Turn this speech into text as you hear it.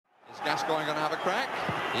Gascoigne going to have a crack?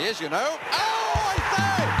 He is, you know. Oh, I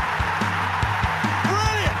say!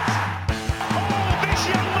 Brilliant! Oh,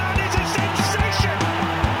 this young man is a sensation!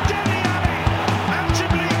 Dele Alli, out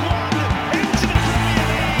of League One, into the Premier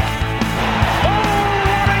League. Oh,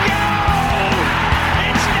 what a goal!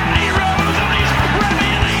 It's Danny Rose on his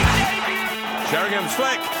Premier League debut. Sheringham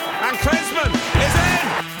flick, and Klinsmann is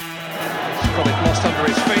in! He's got it lost under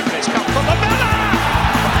his feet, and it's come from the Miller!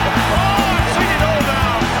 Oh, I've seen it all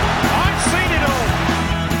now! I've seen it all!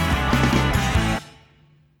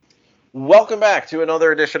 Welcome back to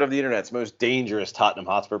another edition of the internet's most dangerous Tottenham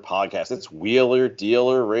Hotspur podcast. It's Wheeler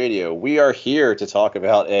Dealer Radio. We are here to talk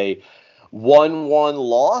about a 1-1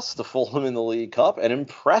 loss to Fulham in the League Cup, an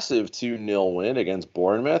impressive 2-0 win against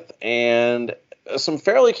Bournemouth, and some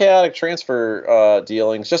fairly chaotic transfer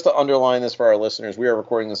dealings. Just to underline this for our listeners, we are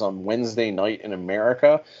recording this on Wednesday night in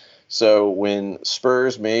America. So when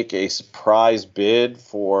Spurs make a surprise bid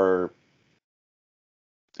for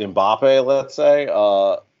Mbappe, let's say,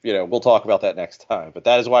 we'll talk about that next time. But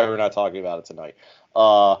that is why we're not talking about it tonight.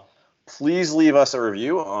 Please leave us a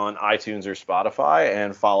review on iTunes or Spotify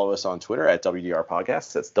and follow us on Twitter at WDR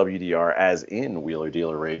Podcasts. That's WDR as in Wheeler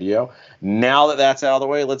Dealer Radio. Now that that's out of the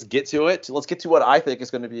way, let's get to it. Let's get to what I think is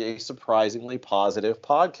going to be a surprisingly positive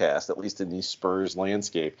podcast, at least in the Spurs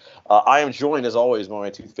landscape. I am joined, as always, by my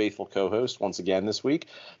two faithful co-hosts once again this week.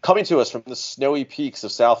 Coming to us from the snowy peaks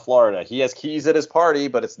of South Florida. He has keys at his party,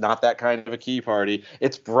 but it's not that kind of a key party.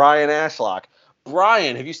 It's Brian Ashlock.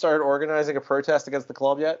 Brian, have you started organizing a protest against the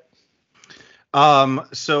club yet?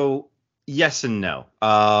 So yes and no.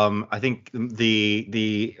 I think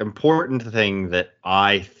the important thing that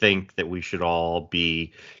I think that we should all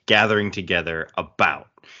be gathering together about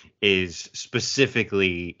is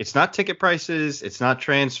specifically, it's not ticket prices, it's not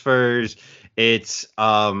transfers, it's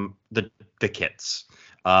the kits.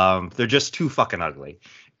 They're just too fucking ugly.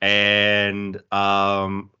 And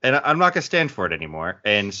I'm not gonna stand for it anymore.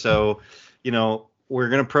 And so, we're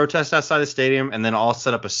going to protest outside the stadium, and then I'll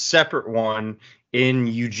set up a separate one in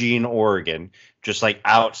Eugene, Oregon, just like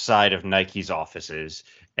outside of Nike's offices.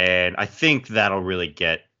 And I think that'll really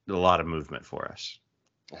get a lot of movement for us.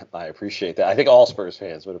 I appreciate that. I think all Spurs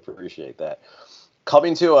fans would appreciate that.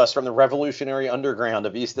 Coming to us from the revolutionary underground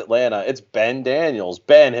of East Atlanta, it's Ben Daniels.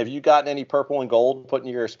 Ben, have you gotten any purple and gold put in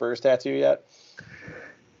your Spurs tattoo yet?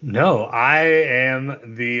 No, I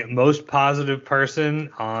am the most positive person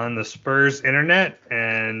on the Spurs internet,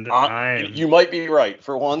 and you might be right.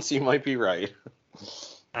 For once, you might be right.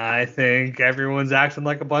 I think everyone's acting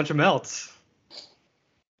like a bunch of melts.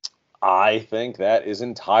 I think that is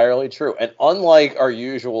entirely true. And unlike our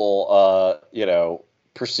usual,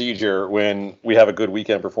 procedure when we have a good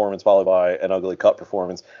weekend performance followed by an ugly cup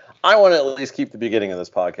performance, I want to at least keep the beginning of this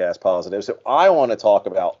podcast positive. So I want to talk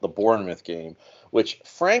about the Bournemouth game, which,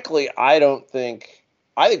 frankly, I think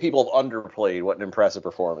people have underplayed what an impressive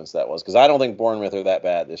performance that was, because I don't think Bournemouth are that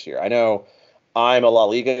bad this year. I know I'm a La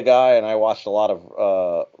Liga guy, and I watched a lot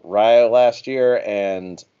of Rayo last year,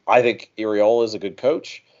 and I think Iraola is a good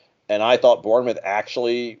coach, and I thought Bournemouth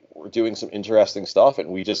actually were doing some interesting stuff, and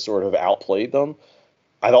we just sort of outplayed them.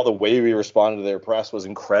 I thought the way we responded to their press was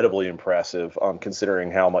incredibly impressive,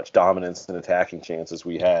 considering how much dominance and attacking chances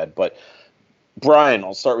we had. But Brian,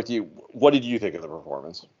 I'll start with you. What did you think of the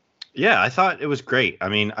performance? Yeah, I thought it was great. I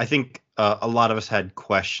mean, I think a lot of us had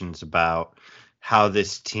questions about how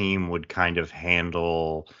this team would kind of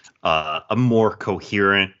handle a more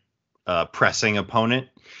coherent pressing opponent,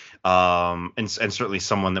 and certainly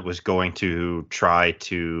someone that was going to try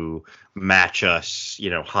to match us,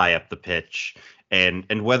 high up the pitch,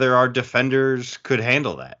 and whether our defenders could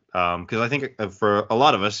handle that. Because I think for a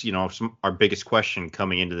lot of us, our biggest question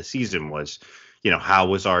coming into the season was, how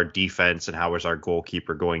was our defense and how was our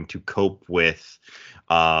goalkeeper going to cope with,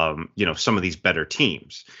 some of these better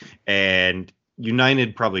teams? And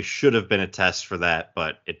United probably should have been a test for that,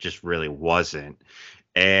 but it just really wasn't.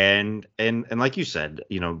 And like you said,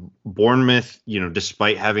 Bournemouth,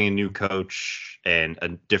 despite having a new coach and a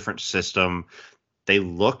different system, they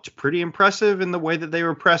looked pretty impressive in the way that they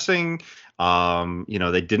were pressing.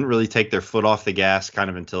 They didn't really take their foot off the gas kind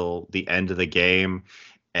of until the end of the game.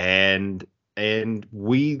 And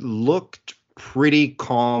we looked pretty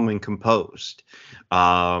calm and composed.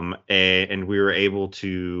 And we were able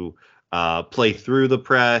to play through the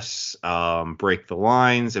press, break the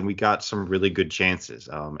lines, and we got some really good chances.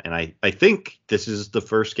 And I think this is the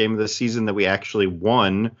first game of the season that we actually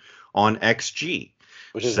won on XG.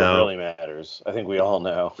 Which is what really matters. I think we all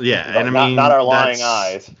know. Yeah, and I mean, not our lying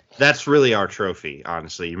eyes. That's really our trophy,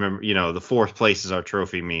 honestly. You remember, the fourth place is our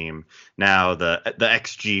trophy meme. Now the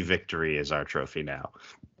XG victory is our trophy now.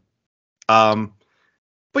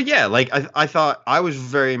 But yeah, like I thought I was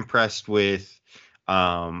very impressed with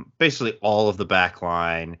basically all of the back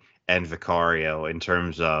line and Vicario in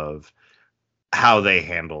terms of how they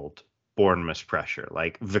handled Bournemouth's pressure.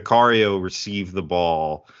 Like Vicario received the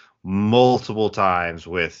ball multiple times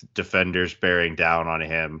with defenders bearing down on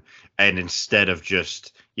him, and instead of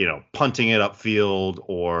just, punting it upfield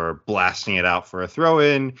or blasting it out for a throw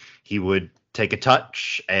in, he would take a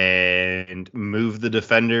touch and move the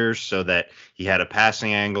defenders so that he had a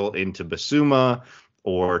passing angle into Basuma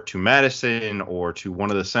or to Madison or to one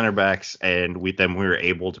of the center backs, and we were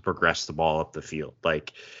able to progress the ball up the field.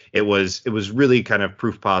 Like it was really kind of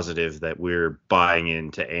proof positive that we're buying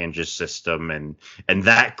into Ange's system, and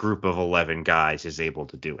that group of 11 guys is able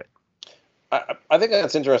to do it. I think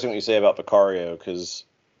that's interesting what you say about Vicario, because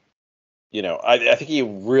I think he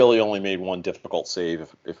really only made one difficult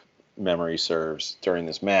save, if memory serves, during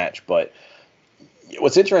this match. But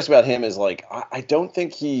what's interesting about him is, like, I don't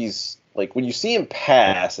think he's, like, when you see him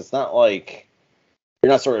pass, it's not like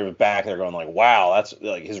you're not sort of back there going like, wow, that's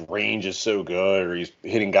like his range is so good, or he's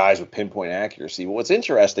hitting guys with pinpoint accuracy. But what's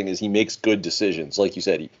interesting is he makes good decisions. Like you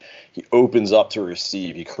said, he opens up to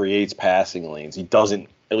receive. He creates passing lanes. He doesn't,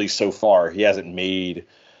 at least so far, he hasn't made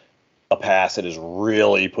a pass that has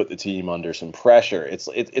really put the team under some pressure. It's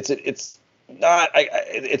not.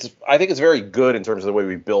 I think it's very good in terms of the way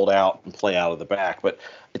we build out and play out of the back. But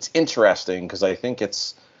it's interesting because I think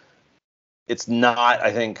it's not,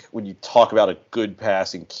 I think when you talk about a good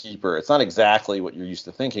passing keeper, it's not exactly what you're used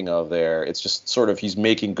to thinking of there. It's just sort of he's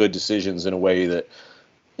making good decisions in a way that,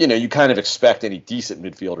 you kind of expect any decent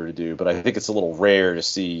midfielder to do. But I think it's a little rare to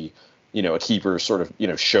see, a keeper sort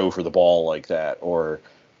of, show for the ball like that, or,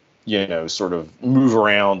 sort of move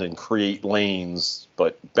around and create lanes.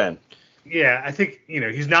 But Ben. Yeah, I think,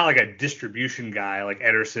 he's not like a distribution guy like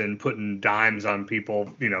Ederson putting dimes on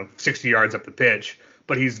people, 60 yards up the pitch.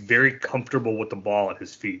 But he's very comfortable with the ball at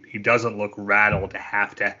his feet. He doesn't look rattled to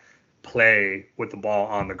have to play with the ball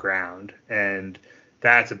on the ground. And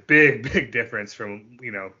that's a big, big difference from,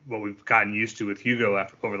 what we've gotten used to with Hugo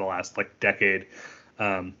over the last, decade.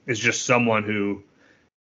 Is just someone who,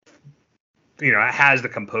 has the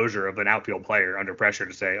composure of an outfield player under pressure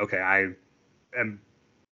to say, okay,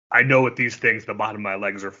 I know what these things at the bottom of my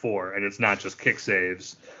legs are for, and it's not just kick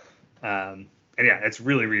saves. And yeah, it's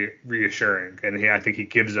really reassuring. And I think he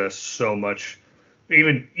gives us so much,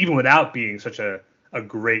 even without being such a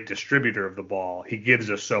great distributor of the ball, he gives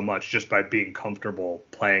us so much just by being comfortable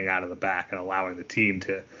playing out of the back and allowing the team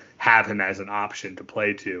to have him as an option to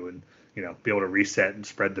play to, and, be able to reset and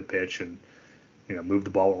spread the pitch and, move the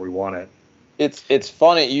ball where we want it. It's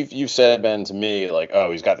funny. You've said, Ben, to me, like, oh,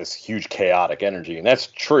 he's got this huge chaotic energy. And that's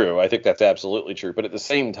true. I think that's absolutely true. But at the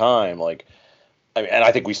same time, like, I mean, and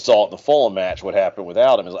I think we saw it in the Fulham match what happened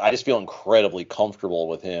without him. I just feel incredibly comfortable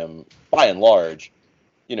with him, by and large.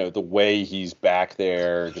 The way he's back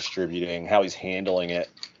there distributing, how he's handling it,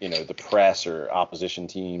 the press or opposition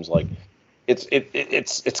teams. Like,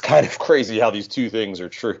 it's kind of crazy how these two things are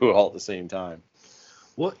true all at the same time.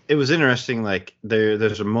 Well, it was interesting. Like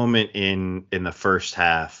there's a moment in the first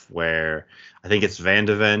half where I think it's Van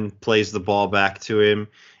de Ven plays the ball back to him.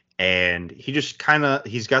 And he just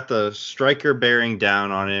he's got the striker bearing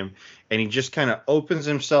down on him, and he just kind of opens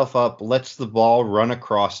himself up, lets the ball run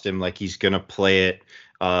across him like he's going to play it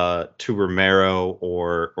to Romero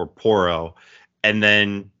or Porro, and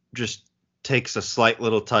then just takes a slight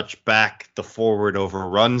little touch back. The forward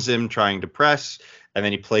overruns him trying to press, and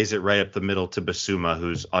then he plays it right up the middle to Basuma,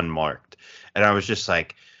 who's unmarked. And I was just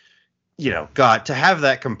like, God, to have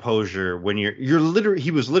that composure when you're literally,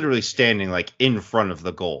 he was literally standing like in front of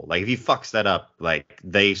the goal. Like if he fucks that up, like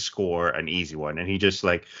they score an easy one, and he just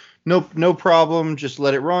like, nope, no problem, just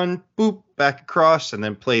let it run, boop, back across, and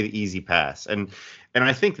then play the easy pass. And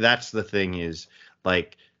I think that's the thing is,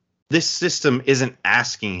 like, this system isn't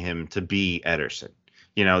asking him to be Ederson.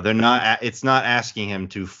 It's not asking him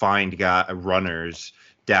to find runners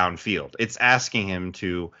downfield. It's asking him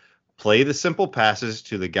to play the simple passes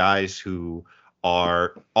to the guys who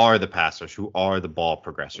are the passers, who are the ball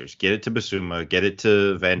progressors. Get it to Basuma, get it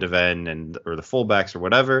to Van de Ven or the fullbacks or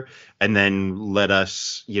whatever, and then let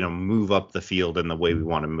us, move up the field in the way we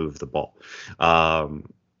want to move the ball.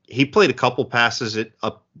 He played a couple passes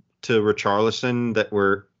up to Richarlison that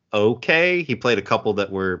were okay. He played a couple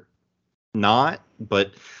that were not,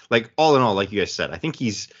 but like all in all, like you guys said, I think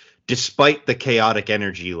he's, despite the chaotic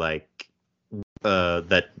energy, like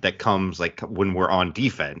that comes like when we're on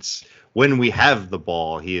defense, when we have the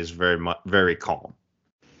ball, he is very calm.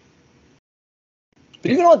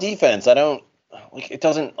 But even on defense, I don't like, it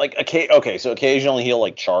doesn't like, okay, so occasionally he'll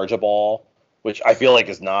like charge a ball, which I feel like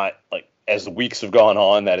is not like as the weeks have gone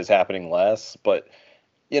on, that is happening less. But,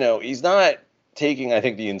 he's not taking, I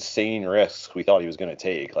think, the insane risks we thought he was going to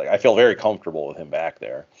take. Like, I feel very comfortable with him back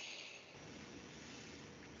there.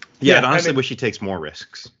 Yeah, I honestly wish he takes more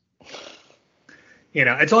risks.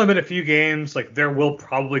 It's only been a few games. Like, there will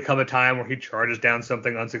probably come a time where he charges down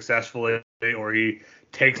something unsuccessfully, or he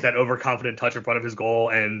takes that overconfident touch in front of his goal,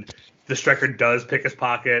 and the striker does pick his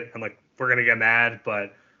pocket, and, like, we're going to get mad.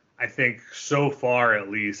 But I think so far, at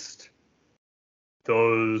least,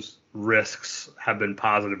 those risks have been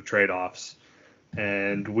positive trade-offs.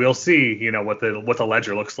 And we'll see, what the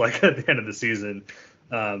ledger looks like at the end of the season,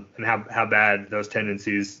 and how bad those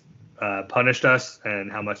tendencies punished us,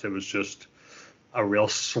 and how much it was just a real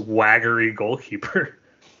swaggery goalkeeper.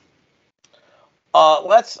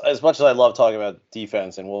 As much as I love talking about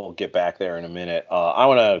defense, and we'll get back there in a minute, I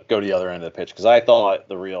want to go to the other end of the pitch, because I thought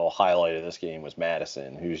the real highlight of this game was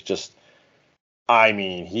Madison, who's just,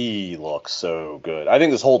 he looks so good. I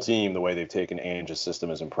think this whole team, the way they've taken Ange's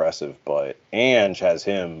system is impressive, but Ange has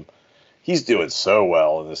him, he's doing so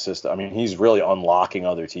well in the system. He's really unlocking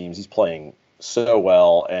other teams. He's playing so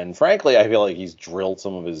well, and frankly, I feel like he's drilled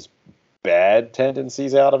some of his bad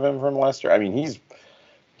tendencies out of him from Leicester.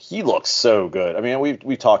 He looks so good.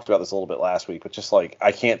 We talked about this a little bit last week, but just like,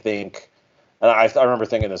 I can't think, and I remember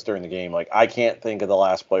thinking this during the game, like, I can't think of the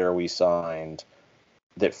last player we signed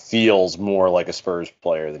that feels more like a Spurs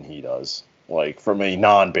player than he does. Like, from a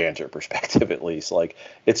non-banter perspective, at least. Like,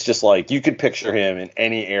 it's just like, you could picture him in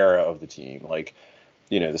any era of the team. Like,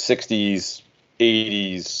 the 60s,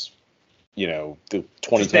 80s, the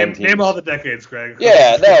 2010 teams. Name all the decades, Greg.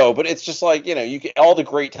 Yeah, no, but it's just like, all the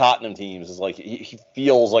great Tottenham teams is like, he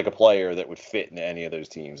feels like a player that would fit into any of those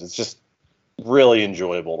teams. It's just really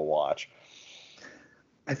enjoyable to watch.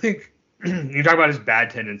 I think you talk about his bad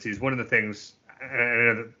tendencies. One of the things,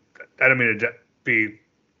 and I don't mean to be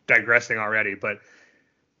digressing already, but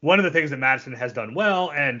one of the things that Madison has done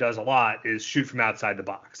well and does a lot is shoot from outside the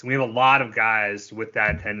box. And we have a lot of guys with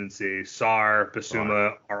that tendency. Sarr,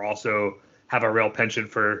 Basuma are also have a real penchant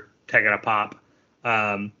for taking a pop.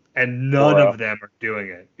 And none of them are doing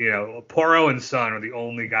it. Porro and Son are the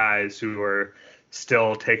only guys who are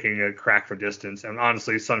still taking a crack from distance. And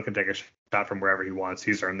honestly, Son can take a shot from wherever he wants.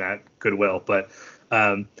 He's earned that goodwill. But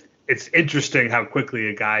it's interesting how quickly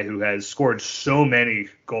a guy who has scored so many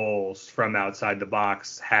goals from outside the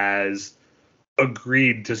box has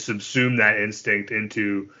agreed to subsume that instinct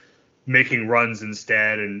into making runs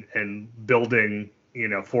instead and building,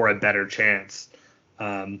 for a better chance.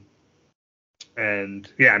 And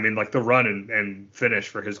yeah, like, the run and finish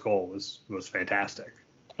for his goal was fantastic.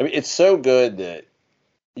 It's so good that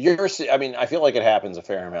I feel like it happens a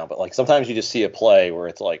fair amount, but like, sometimes you just see a play where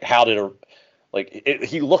it's like,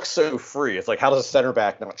 he looks so free. It's like, how does a center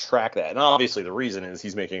back not track that? And obviously the reason is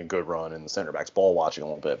he's making a good run and the center back's ball watching a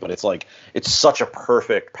little bit. But it's like, it's such a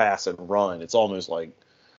perfect pass and run. It's almost like,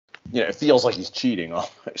 it feels like he's cheating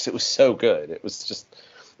almost. It was so good. It was just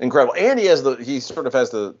incredible. And he sort of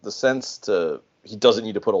has the sense he doesn't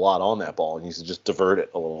need to put a lot on that ball, and he can just divert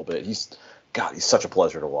it a little bit. He's such a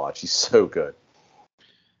pleasure to watch. He's so good.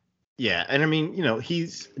 Yeah, and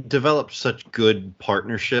he's developed such good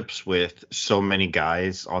partnerships with so many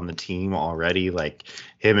guys on the team already. Like,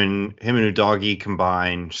 him and Udogie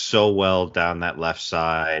combine so well down that left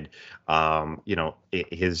side.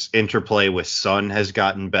 His interplay with Son has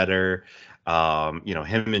gotten better.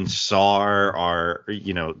 Him and Sarr are,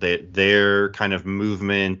 their kind of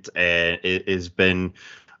movement has been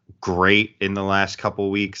great in the last couple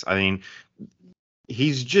weeks.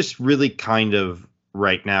 He's just really kind of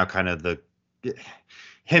right now, him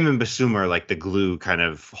and Basuma are like the glue kind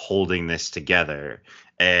of holding this together,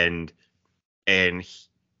 and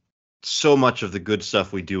so much of the good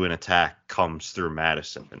stuff we do in attack comes through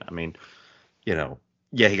Madison.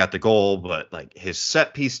 He got the goal, but like, his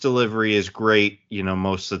set piece delivery is great,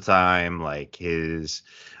 most of the time. Like, he's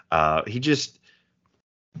the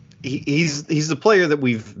player that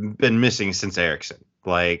we've been missing since Eriksen.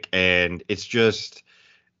 Like, and it's just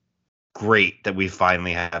great that we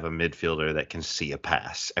finally have a midfielder that can see a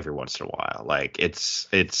pass every once in a while. Like, it's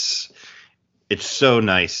so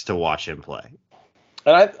nice to watch him play.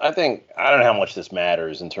 And I think, I don't know how much this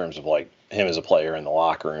matters in terms of like him as a player in the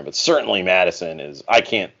locker room, but certainly Madison is,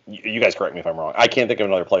 you guys correct me if I'm wrong, I can't think of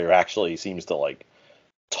another player who actually seems to like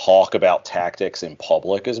talk about tactics in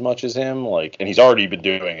public as much as him. Like, and he's already been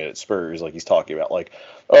doing it at Spurs. Like, he's talking about like,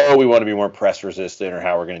 oh, we want to be more press resistant, or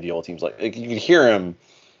how we're going to deal with teams. Like you can hear him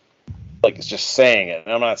like, it's just saying it.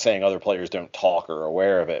 And I'm not saying other players don't talk or are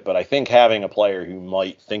aware of it, but I think having a player who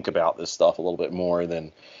might think about this stuff a little bit more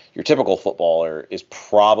than, your typical footballer is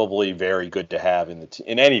probably very good to have in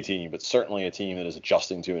any team, but certainly a team that is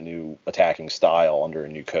adjusting to a new attacking style under a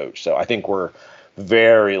new coach. So I think we're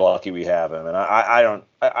very lucky we have him, and I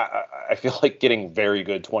feel like getting very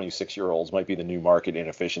good 26-year-olds might be the new market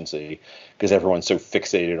inefficiency because everyone's so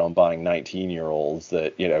fixated on buying 19-year-olds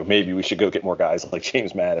that maybe we should go get more guys like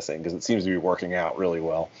James Madison because it seems to be working out really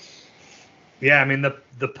well. Yeah, I mean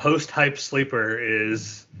the post-hype sleeper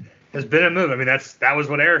has been a move. I mean that was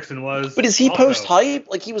what Erickson was. But is he post-hype?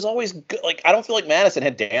 Like he was always good. Like I don't feel like Madison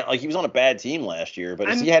had down. Like he was on a bad team last year,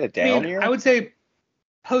 but he had a down year? I would say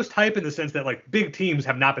post-hype in the sense that like big teams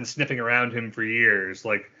have not been sniffing around him for years.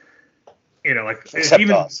 Like except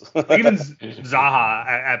even us. even Zaha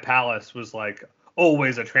at Palace was like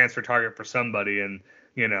always a transfer target for somebody, and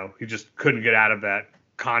he just couldn't get out of that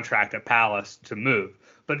contract at Palace to move.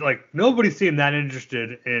 But like nobody seemed that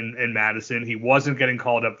interested in Madison. He wasn't getting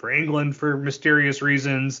called up for England for mysterious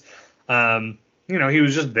reasons. He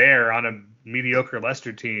was just there on a mediocre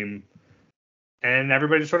Leicester team, and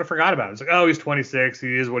everybody just sort of forgot about him. It's like, oh, he's 26.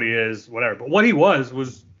 He is what he is, whatever. But what he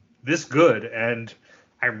was this good, and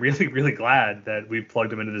I'm really, really glad that we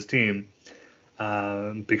plugged him into this team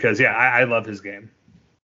because, I love his game.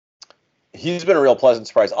 He's been a real pleasant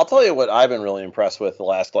surprise. I'll tell you what I've been really impressed with the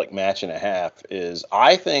last match and a half is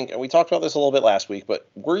I think, and we talked about this a little bit last week, but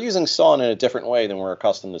we're using Son in a different way than we're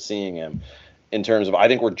accustomed to seeing him in terms of I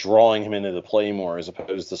think we're drawing him into the play more as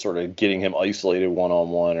opposed to sort of getting him isolated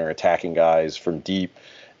one-on-one or attacking guys from deep.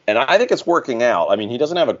 And I think it's working out. I mean, he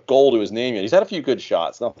doesn't have a goal to his name yet. He's had a few good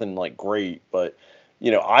shots, nothing like great, but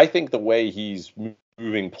I think the way he's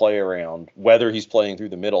moving play around, whether he's playing through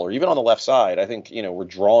the middle or even on the left side, I think, we're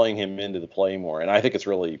drawing him into the play more. And I think it's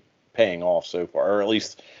really paying off so far, or at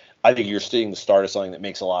least I think you're seeing the start of something that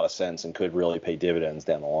makes a lot of sense and could really pay dividends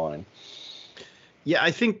down the line. Yeah, I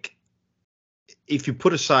think if you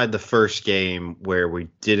put aside the first game where we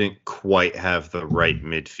didn't quite have the right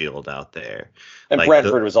midfield out there. And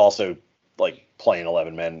Brentford was also playing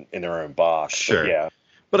 11 men in their own box. Sure. But yeah.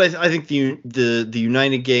 But I think the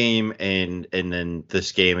United game and then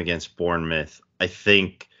this game against Bournemouth, I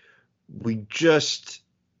think we just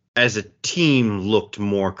as a team looked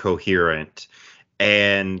more coherent,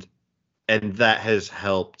 and that has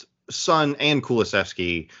helped Son and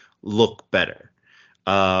Kulusevski look better.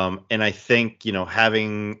 And I think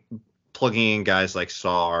plugging in guys like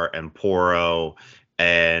Sarr and Porro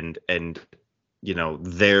and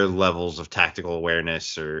their levels of tactical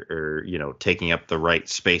awareness or taking up the right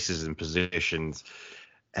spaces and positions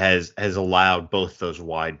has allowed both those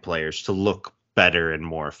wide players to look better and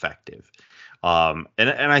more effective. And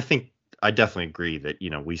I think I definitely agree that,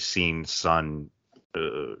 we've seen Son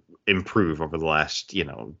improve over the last,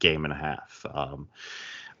 game and a half.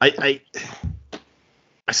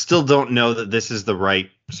 I still don't know that this is the right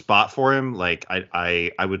spot for him. Like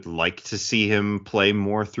I would like to see him play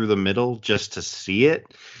more through the middle just to see it.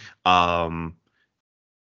 There's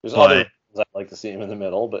other I'd like to see him in the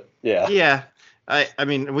middle, but yeah. Yeah. I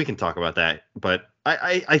mean, we can talk about that, but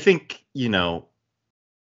I think,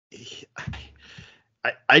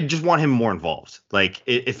 I just want him more involved. Like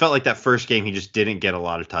it felt like that first game, he just didn't get a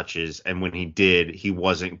lot of touches. And when he did, he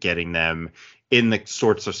wasn't getting them in the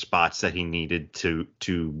sorts of spots that he needed to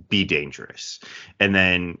be dangerous. And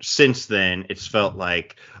then since then, it's felt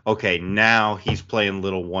like, okay, now he's playing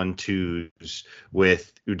little 1-2s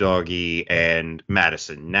with Udogie and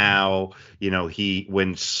Madison. Now,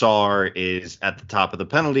 when Sarr is at the top of the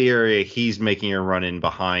penalty area, he's making a run in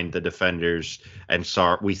behind the defenders, and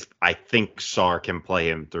I think Sarr can play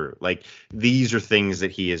him through. Like these are things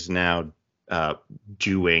that he is now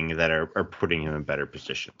doing that are putting him in better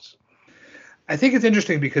positions. I think it's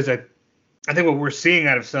interesting because I think what we're seeing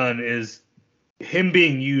out of Son is him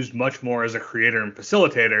being used much more as a creator and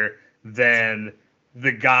facilitator than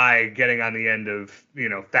the guy getting on the end of,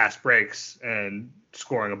 fast breaks and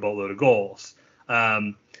scoring a boatload of goals.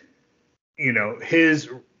 Right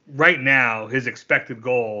now, his expected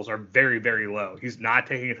goals are very, very low. He's not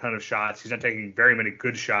taking a ton of shots. He's not taking very many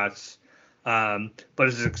good shots. But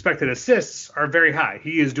his expected assists are very high.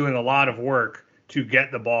 He is doing a lot of work to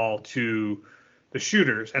get the ball to the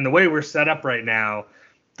shooters. And the way we're set up right now,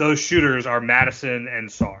 those shooters are Madison and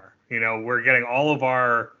Sarr. We're getting all of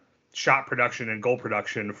our shot production and goal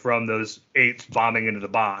production from those eights bombing into the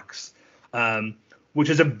box, which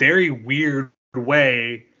is a very weird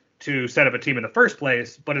way to set up a team in the first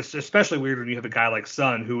place. But it's especially weird when you have a guy like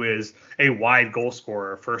Son, who is a wide goal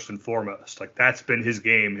scorer first and foremost. Like that's been his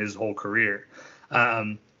game his whole career.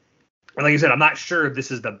 And like you said, I'm not sure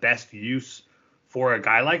this is the best use for a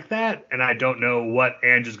guy like that, and I don't know what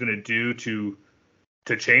Ange is going to do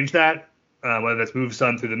to change that. whether that's move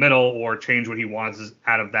Son through the middle or change what he wants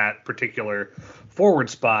out of that particular forward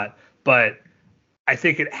spot. But I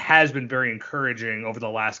think it has been very encouraging over the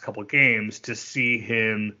last couple of games to see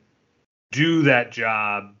him do that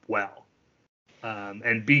job well,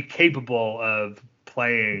 and be capable of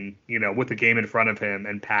playing, with the game in front of him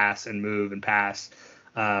and pass and move and pass,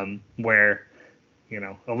 where,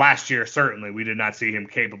 last year, certainly we did not see him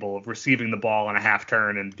capable of receiving the ball on a half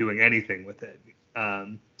turn and doing anything with it.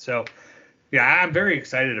 So yeah, I'm very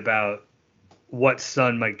excited about what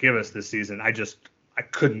Son might give us this season. I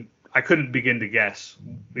couldn't begin to guess,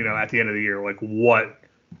 at the end of the year, like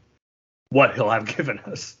what he'll have given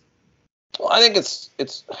us. Well, I think it's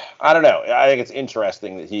I don't know. I think it's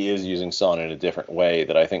interesting that he is using Son in a different way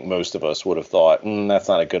that I think most of us would have thought, that's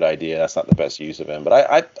not a good idea. That's not the best use of him. But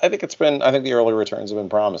I think I think the early returns have been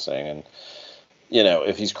promising. And,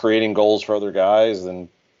 if he's creating goals for other guys, then,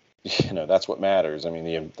 that's what matters. I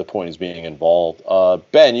mean, the point is being involved.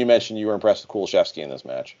 Ben, you mentioned you were impressed with Kulusevski in this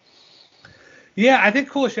match. Yeah, I think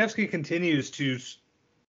Kulusevski continues to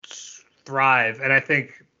thrive. And I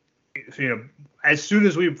think, as soon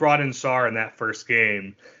as we brought in Sarr in that first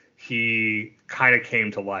game, he kind of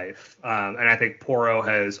came to life. And I think Porro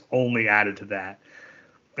has only added to that.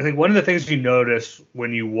 I think one of the things you notice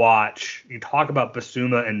when you talk about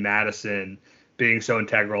Basuma and Madison being so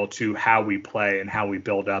integral to how we play and how we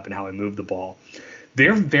build up and how we move the ball.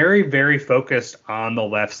 They're very, very focused on the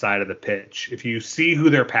left side of the pitch. If you see who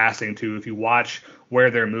they're passing to, if you watch where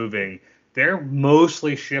they're moving, they're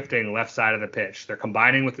mostly shifting left side of the pitch. They're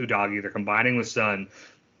combining with Udogie. They're combining with Son.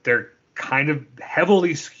 They're kind of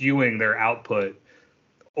heavily skewing their output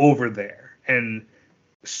over there. And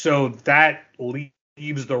so that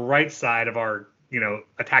leaves the right side of our,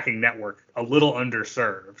 attacking network a little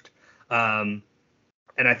underserved.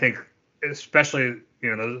 And I think especially,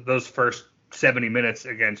 those first 70 minutes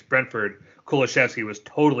against Brentford, Kulusevski was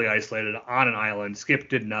totally isolated on an island. Skip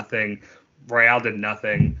did nothing. Royale did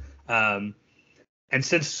nothing. And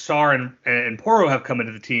since Sarr and Porro have come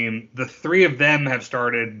into the team, the three of them have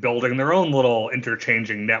started building their own little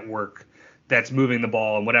interchanging network that's moving the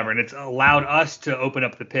ball and whatever. And it's allowed us to open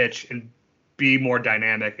up the pitch and be more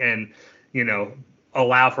dynamic and,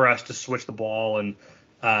 allow for us to switch the ball. And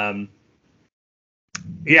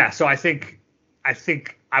so I think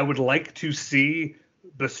I would like to see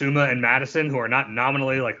Basuma and Madison, who are not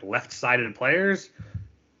nominally like left-sided players,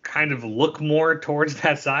 kind of look more towards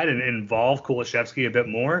that side and involve Kulusevski a bit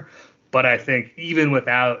more. But I think even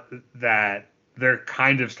without that, they're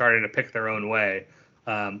kind of starting to pick their own way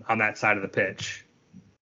on that side of the pitch.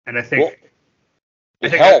 And I think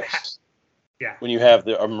it helps yeah, when you have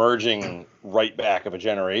the emerging right back of a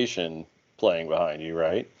generation playing behind you,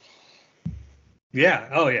 right? Yeah.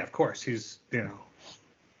 Oh, yeah, of course. He's,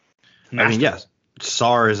 yes,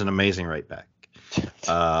 Sarr is an amazing right back.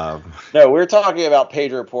 No, we're talking about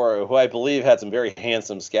Pedro Porro, who I believe had some very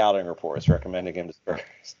handsome scouting reports recommending him to Spurs.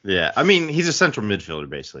 Yeah, he's a central midfielder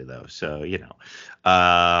basically, though. So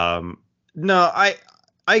no,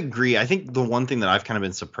 I agree. I think the one thing that I've kind of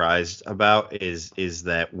been surprised about is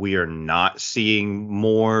that we are not seeing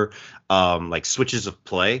more like switches of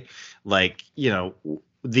play. Like,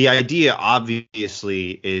 the idea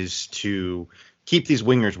obviously is to keep these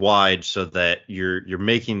wingers wide so that you're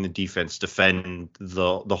making the defense defend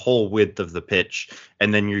the whole width of the pitch,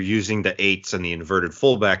 and then you're using the eights and the inverted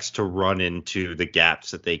fullbacks to run into the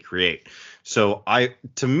gaps that they create. So I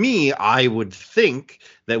would think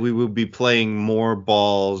that we would be playing more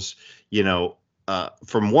balls,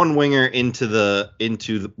 from one winger into the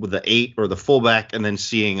eight or the fullback, and then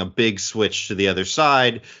seeing a big switch to the other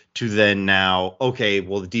side to then now, okay,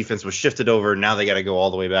 well, the defense was shifted over. Now they got to go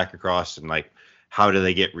all the way back across, and like, how do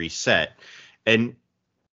they get reset? And,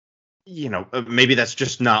 maybe that's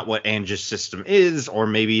just not what Ange's system is, or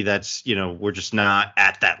maybe that's, we're just not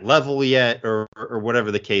at that level yet, or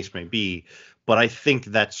whatever the case may be. But I think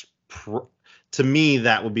that's, to me,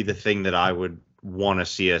 that would be the thing that I would want to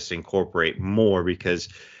see us incorporate more, because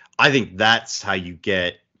I think that's how you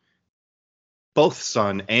get both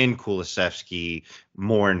Son and Kulusevski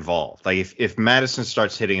more involved. Like if Madison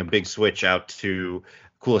starts hitting a big switch out to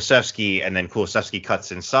Kulusevski, and then Kulusevski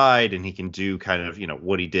cuts inside and he can do kind of,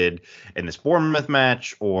 what he did in this Bournemouth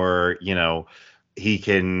match, or, he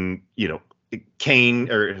can,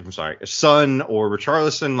 Son or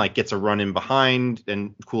Richarlison like gets a run in behind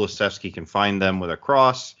and Kulusevski can find them with a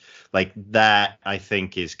cross. Like that, I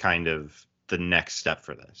think, is kind of the next step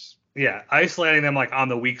for this. Yeah, isolating them like on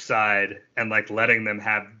the weak side and like letting them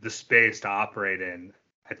have the space to operate in,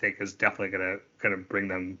 I think is definitely gonna bring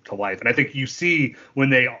them to life. And I think you see when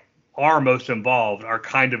they are most involved are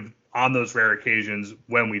kind of on those rare occasions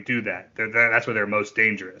when we do that, that's where they're most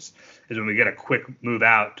dangerous, is when we get a quick move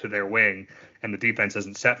out to their wing and the defense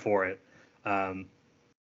isn't set for it.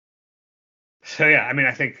 So yeah, I mean,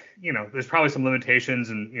 I think, there's probably some limitations,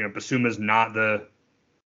 and Basuma's not the,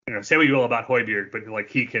 say what you will about Højbjerg, but like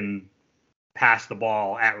he can pass the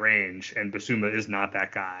ball at range, and Basuma is not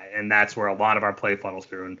that guy, and that's where a lot of our play funnels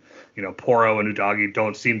through. And Porro and Udogie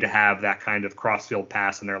don't seem to have that kind of cross-field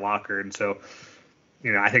pass in their locker, and so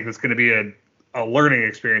I think it's going to be a learning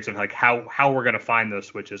experience of like how we're going to find those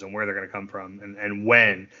switches and where they're going to come from and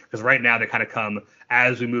when, because right now they kind of come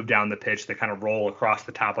as we move down the pitch. They kind of roll across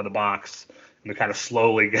the top of the box and we kind of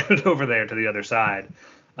slowly get it over there to the other side.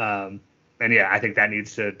 And yeah, I think that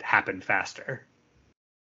needs to happen faster.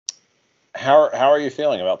 How are you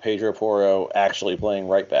feeling about Pedro Porro actually playing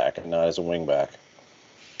right back and not as a wing back?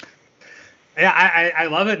 Yeah, I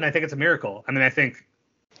love it, and I think it's a miracle. I mean, I think,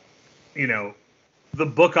 the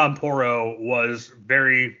book on Porro was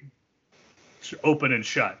very open and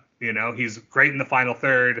shut. He's great in the final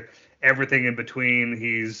third, everything in between.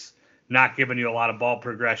 He's not giving you a lot of ball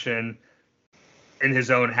progression in his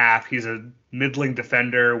own half. He's a middling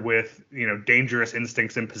defender with, dangerous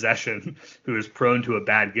instincts in possession who is prone to a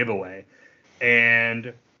bad giveaway.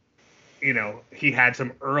 And, he had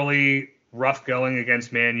some early rough going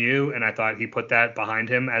against Man U, and I thought he put that behind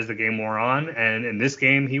him as the game wore on. And in this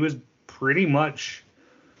game, he was pretty much,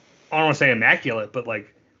 I don't want to say immaculate, but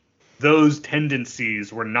like those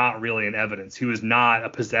tendencies were not really in evidence. He was not a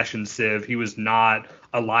possession sieve. He was not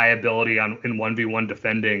a liability in 1v1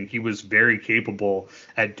 defending. He was very capable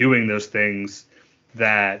at doing those things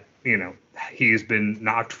that, he's been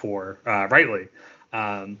knocked for rightly.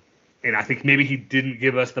 And I think maybe he didn't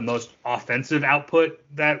give us the most offensive output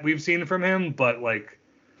that we've seen from him, but like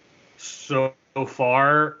so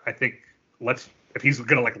far, I think if he's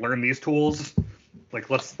gonna like learn these tools, like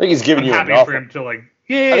I think he's giving you happy enough for him to like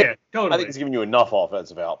totally. I think he's giving you enough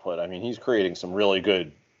offensive output. I mean, he's creating some really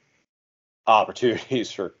good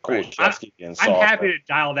opportunities for Kulusevski and Sauce. I'm happy to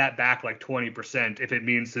dial that back like 20% if it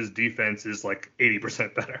means his defense is like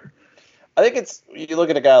 80% better. I think you look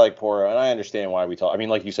at a guy like Porro, and I understand why we talk. I mean,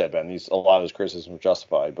 like you said, Ben, a lot of his criticism is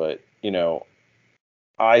justified, but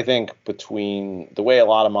I think between the way a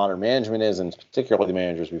lot of modern management is, and particularly the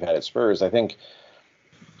managers we've had at Spurs, I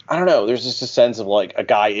don't know, there's just a sense of like a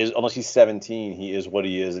guy is, unless he's 17, he is what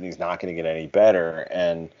he is, and he's not going to get any better.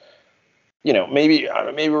 And maybe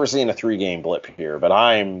we're seeing a 3-game blip here, but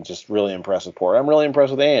I'm just really impressed with Porro. I'm really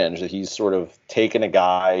impressed with Ange that he's sort of taken a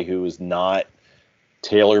guy who is not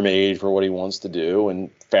tailor-made for what he wants to do and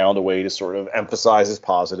found a way to sort of emphasize his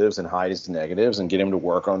positives and hide his negatives and get him to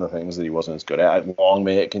work on the things that he wasn't as good at. Long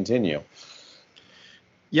may it continue.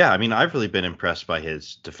 Yeah, I mean, I've really been impressed by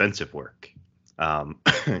his defensive work.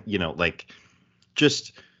 Like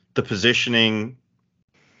just the positioning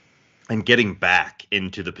and getting back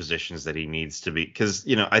into the positions that he needs to be. Because,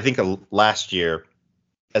 I think last year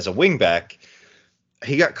as a wing back,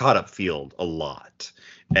 he got caught up field a lot.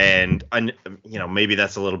 And maybe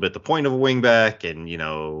that's a little bit the point of a wingback, and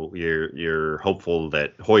you're hopeful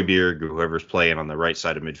that Højbjerg or whoever's playing on the right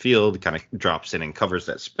side of midfield kind of drops in and covers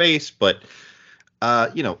that space. But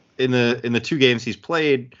in the 2 games he's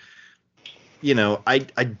played,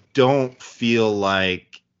 I don't feel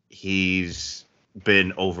like he's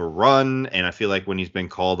been overrun, and I feel like when he's been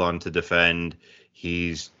called on to defend,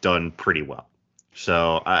 he's done pretty well.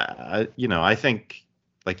 So I think,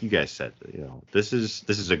 like you guys said, this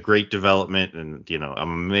is a great development, and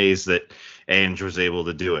I'm amazed that Ange was able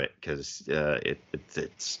to do it, because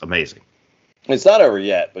it's amazing. It's not over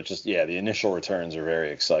yet, but just the initial returns are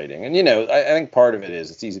very exciting, and I think part of it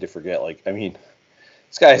is it's easy to forget. Like, I mean,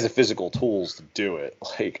 this guy has the physical tools to do it.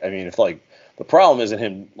 Like, I mean, if like the problem isn't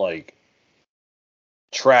him like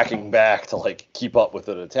tracking back to like keep up with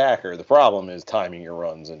an attacker, the problem is timing your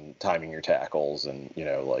runs and timing your tackles and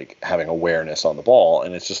like having awareness on the ball.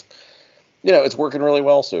 And it's just it's working really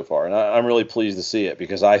well so far, and I'm really pleased to see it,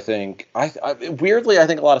 because I think weirdly I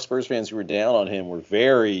think a lot of Spurs fans who were down on him were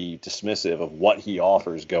very dismissive of what he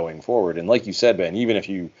offers going forward. And like you said, Ben, even if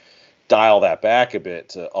you dial that back a bit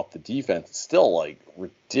to up the defense, it's still like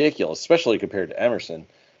ridiculous, especially compared to Emerson.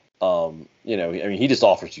 I mean, he just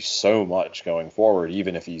offers you so much going forward,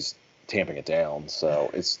 even if he's tamping it down.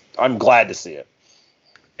 So I'm glad to see it.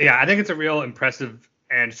 Yeah, I think it's a real impressive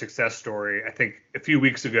and success story. I think a few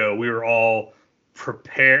weeks ago we were all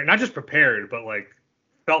prepared, not just prepared, but like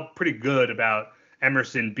felt pretty good about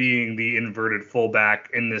Emerson being the inverted fullback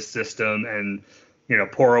in this system. And,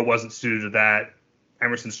 Porro wasn't suited to that.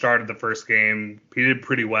 Emerson started the first game. He did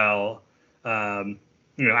pretty well, at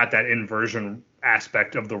that inversion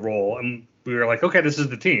aspect of the role. And we were like, okay, this is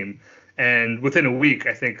the team. And within a week,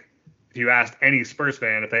 I think if you asked any Spurs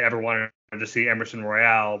fan if they ever wanted to see Emerson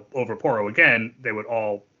Royale over Porro again, they would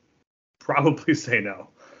all probably say no.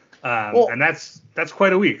 And that's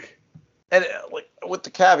quite a week. And like with the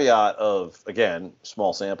caveat of, again,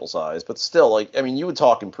 small sample size, but still, like, I mean, you would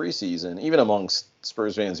talk in preseason, even amongst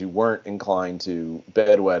Spurs fans who weren't inclined to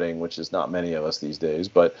bedwetting, which is not many of us these days,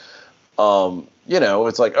 but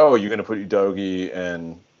it's like, oh, you're going to put Udogie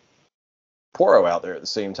and Porro out there at the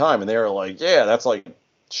same time, and they were like, yeah, that's like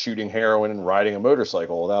shooting heroin and riding a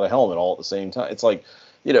motorcycle without a helmet all at the same time. It's like,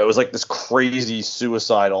 it was like this crazy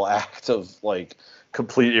suicidal act of like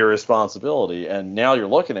complete irresponsibility. And now you're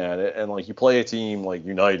looking at it, and like you play a team like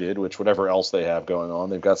United, which whatever else they have going on,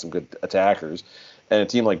 they've got some good attackers, and a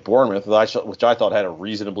team like Bournemouth, which I thought had a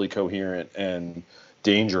reasonably coherent and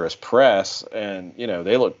dangerous press, and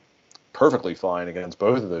they look perfectly fine against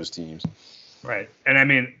both of those teams. Right. And I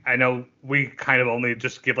mean, I know we kind of only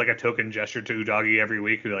just give like a token gesture to Udogie every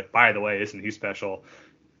week. We're like, by the way, isn't he special?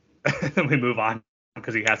 And we move on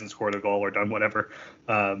because he hasn't scored a goal or done whatever.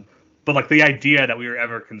 But like the idea that we were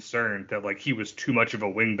ever concerned that like he was too much of a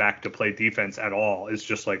wing back to play defense at all is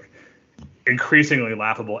just like increasingly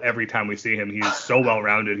laughable every time we see him. He is so well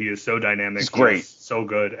rounded. He is so dynamic. He's great. He's so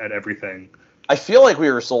good at everything. I feel like we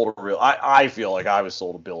were sold a real. I feel like I was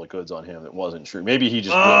sold a bill of goods on him that wasn't true. Maybe he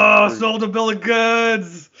just. Sold a bill of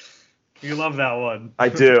goods. You love that one. I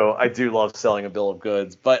do. I do love selling a bill of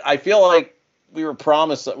goods, but I feel like we were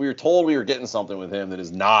promised. We were told we were getting something with him that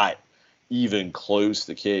is not even close to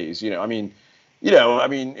the case.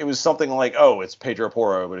 It was something like, oh, it's Pedro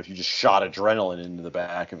Porro, but if you just shot adrenaline into the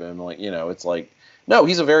back of him, like, it's like, no,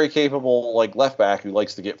 he's a very capable like left back who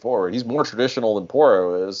likes to get forward. He's more traditional than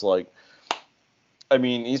Porro is. Like, I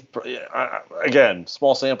mean, he's again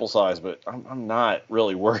small sample size, but I'm not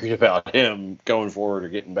really worried about him going forward or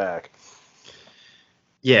getting back.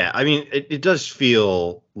 Yeah, I mean, it does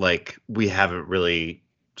feel like we haven't really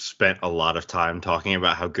spent a lot of time talking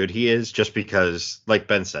about how good he is, just because, like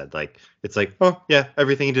Ben said, like it's like, oh yeah,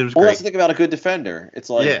 everything he did was great. Well, that's the thing about a good defender. It's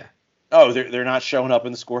like, yeah. Oh, they're not showing up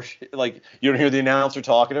in the score sheet. Like, you don't hear the announcer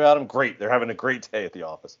talking about him. Great, they're having a great day at the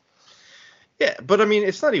office. Yeah, but I mean,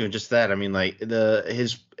 it's not even just that. I mean, like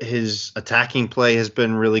his attacking play has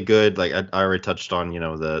been really good. Like I already touched on,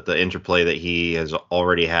 the interplay that he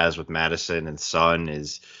already has with Madison and Son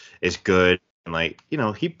is good. And like,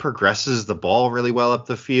 he progresses the ball really well up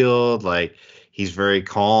the field. Like he's very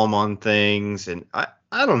calm on things, and I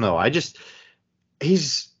don't know.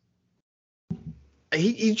 He's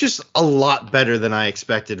just a lot better than I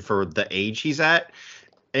expected for the age he's at.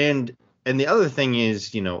 And the other thing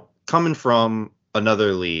is, coming from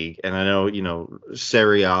another league, and I know,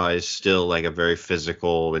 Serie A is still like a very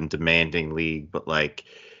physical and demanding league, but like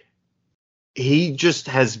he just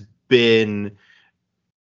has been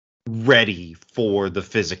ready for the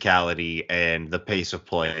physicality and the pace of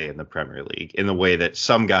play in the Premier League in the way that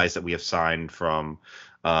some guys that we have signed from,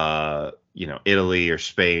 Italy or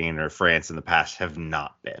Spain or France in the past have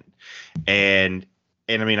not been. And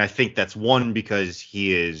I mean, I think that's one, because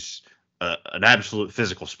he is an absolute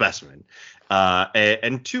physical specimen.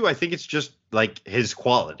 And two, I think it's just like his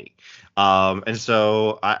quality. And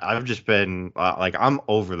so I've just been like, I'm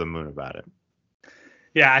over the moon about it.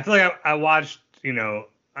 Yeah, I feel like I watched,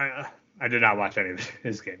 I did not watch any of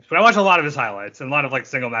his games, but I watched a lot of his highlights and a lot of like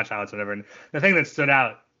single match highlights, whatever. And the thing that stood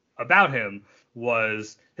out about him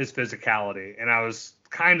was his physicality. And I was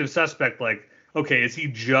kind of suspect, like, okay, is he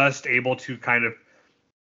just able to kind of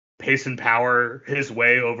pace and power his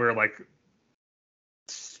way over like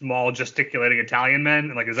small gesticulating Italian men?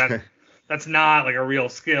 And like, is that that's not like a real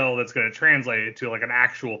skill that's going to translate to like an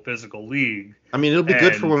actual physical league. I mean, it'll be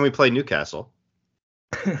good for when we play Newcastle.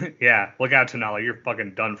 Yeah, look out, Tonali. You're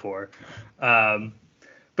fucking done for. But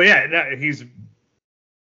yeah, no, he's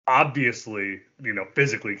obviously,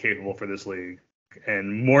 physically capable for this league.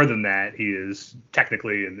 And more than that, he is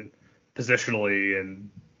technically and positionally and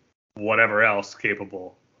whatever else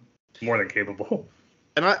capable. More than capable.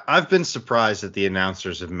 And I've been surprised that the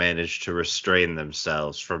announcers have managed to restrain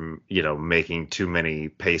themselves from, making too many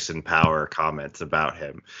pace and power comments about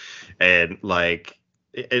him. And like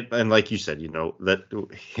you said,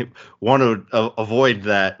 that want to avoid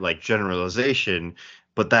that like generalization,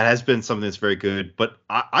 but that has been something that's very good. But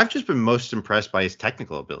I've just been most impressed by his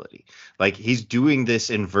technical ability. Like he's doing this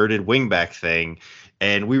inverted wingback thing.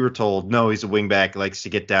 And we were told, no, he's a wingback, likes to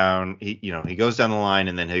get down. He goes down the line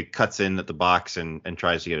and then he cuts in at the box and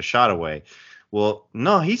tries to get a shot away. Well,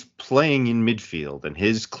 no, he's playing in midfield, and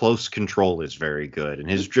his close control is very good, and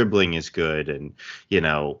his dribbling is good, and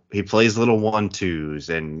he plays little 1-2s,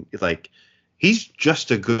 and like He's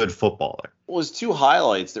just a good footballer. Well, there's two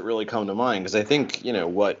highlights that really come to mind because I think,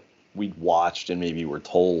 what we'd watched and maybe were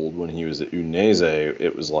told when he was at Udinese,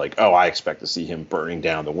 it was like, oh, I expect to see him burning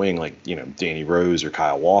down the wing like, Danny Rose or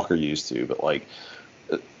Kyle Walker used to. But like,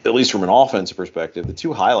 at least from an offensive perspective, the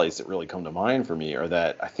two highlights that really come to mind for me are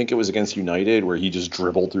that I think it was against United where he just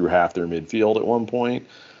dribbled through half their midfield at one point,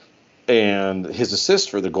 and his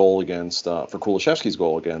assist for the goal against for Kulishevsky's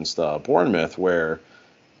goal against Bournemouth, where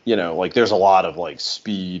like there's a lot of like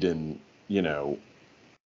speed and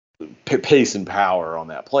pace and power on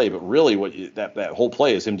that play, but really that whole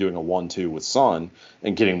play is him doing a 1-2 with Son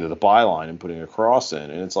and getting to the byline and putting a cross in,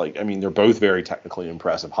 and it's like, I mean, they're both very technically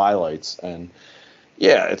impressive highlights, and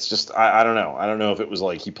yeah, it's just I don't know. I don't know if it was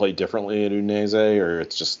like he played differently at Udinese or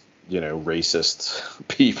it's just racist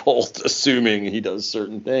people assuming he does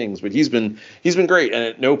certain things, but he's been great, and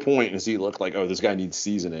at no point has he looked like, oh, this guy needs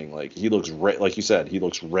seasoning. Like he looks like you said, he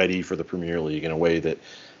looks ready for the Premier League in a way that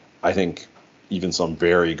I think even some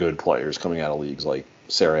very good players coming out of leagues like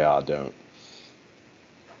Serie A don't.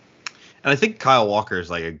 And I think Kyle Walker is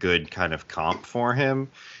like a good kind of comp for him,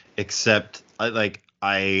 except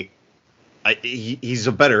he's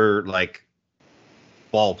a better like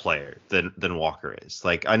ball player than Walker is.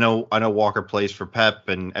 Like I know Walker plays for Pep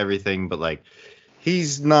and everything, but like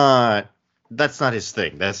that's not his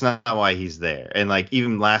thing. That's not why he's there. And like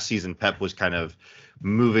even last season, Pep was kind of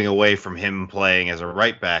moving away from him playing as a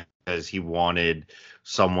right back because he wanted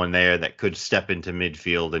someone there that could step into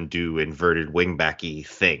midfield and do inverted wingbacky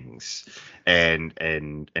things. And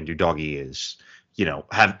Udogie is,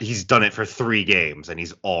 he's done it for 3 games and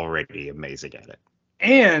he's already amazing at it.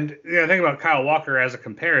 And the thing about Kyle Walker as a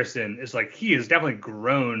comparison is like he has definitely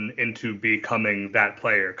grown into becoming that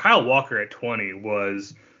player. Kyle Walker at 20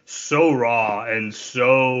 was so raw and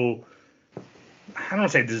so, I don't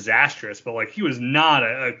want to say disastrous, but like he was not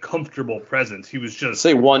a comfortable presence. He was just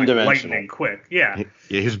one-dimensional, lightning quick. Yeah,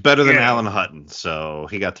 he was better than Alan Hutton, so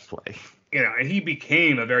he got to play. And he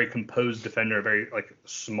became a very composed defender, a very like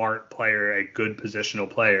smart player, a good positional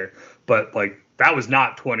player. But like that was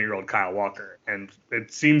not 20-year-old Kyle Walker, and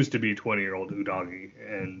it seems to be 20-year-old Udogie,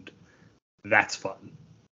 and that's fun.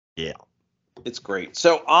 Yeah, it's great.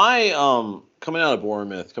 So I coming out of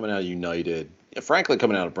Bournemouth, coming out of United, frankly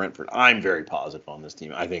coming out of Brentford, I'm very positive on this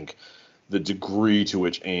team. I think the degree to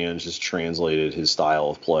which Ange has translated his style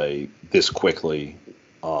of play this quickly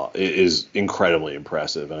is incredibly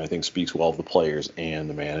impressive, and I think speaks well of the players and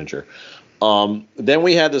the manager. Then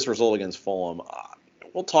we had this result against Fulham.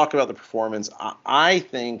 We'll talk about the performance. I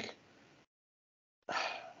think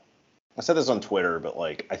I said this on Twitter, but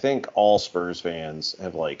like I think all Spurs fans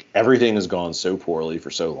have like everything has gone so poorly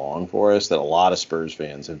for so long for us that a lot of Spurs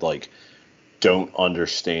fans have like don't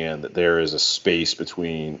understand that there is a space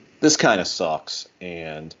between this kind of sucks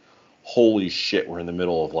and holy shit, we're in the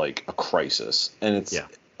middle of like a crisis. And it's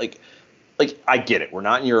like I get it. We're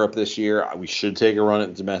not in Europe this year. We should take a run at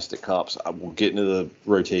the domestic cups. We'll get into the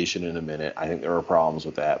rotation in a minute. I think there are problems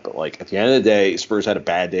with that. But like at the end of the day, Spurs had a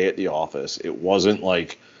bad day at the office. It wasn't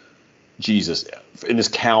like, Jesus, in this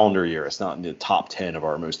calendar year, it's not in the top 10 of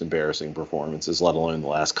our most embarrassing performances, let alone the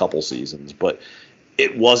last couple seasons. But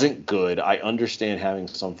it wasn't good. I understand having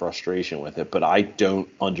some frustration with it, but I don't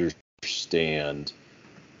understand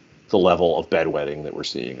the level of bedwetting that we're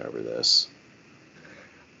seeing over this.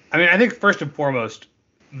 I mean, I think first and foremost,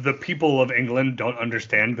 the people of England don't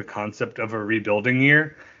understand the concept of a rebuilding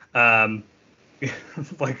year.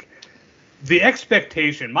 Like the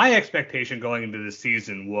expectation, my expectation going into the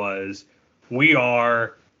season was we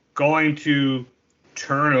are going to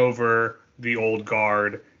turn over the old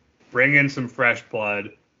guard, bring in some fresh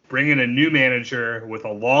blood, bring in a new manager with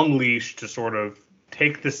a long leash to sort of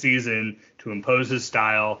take the season to impose his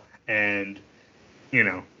style. And,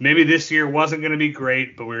 maybe this year wasn't going to be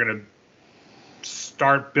great, but we're going to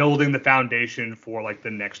start building the foundation for like the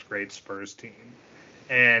next great Spurs team.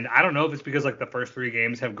 And I don't know if it's because like the first 3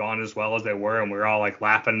 games have gone as well as they were and we're all like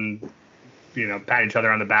laughing, patting each other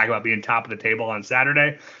on the back about being top of the table on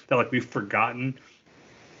Saturday, that like we've forgotten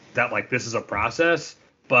that like this is a process,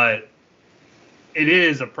 but it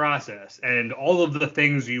is a process. And all of the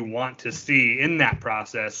things you want to see in that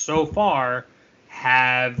process so far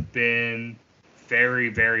have been very,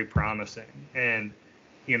 very promising. And,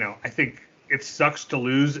 I think it sucks to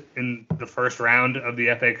lose in the first round of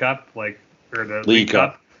the FA Cup, or the League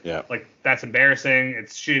Cup. Yeah. Like, that's embarrassing.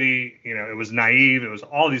 It's shitty. It was naive. It was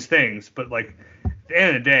all these things. But, like, at the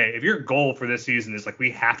end of the day, if your goal for this season is, like,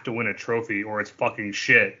 we have to win a trophy or it's fucking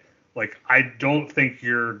shit, like, I don't think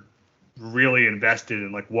you're really invested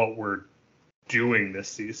in, like, what we're doing this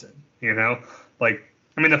season, Like,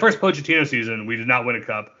 I mean, the first Pochettino season, we did not win a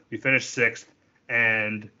cup. We finished 6th,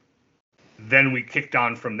 and then we kicked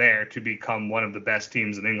on from there to become one of the best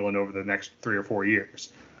teams in England over the next 3 or 4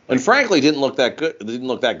 years. And frankly, didn't look that good. Didn't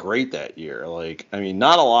look that great that year. Like, I mean,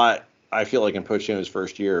 not a lot. I feel like in Pochettino's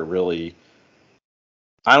first year, really,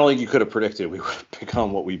 I don't think you could have predicted we would have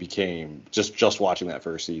become what we became just watching that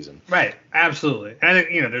first season. Right, absolutely. And I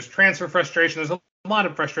think, there's transfer frustration. There's a lot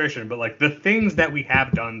of frustration, but like the things that we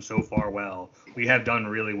have done so far well, we have done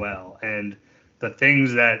really well. And the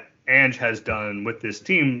things that Ange has done with this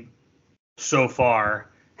team so far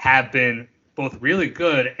have been both really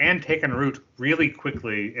good and taken root really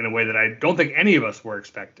quickly in a way that I don't think any of us were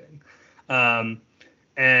expecting. So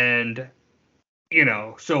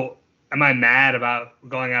am I mad about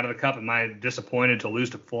going out of the cup? Am I disappointed to lose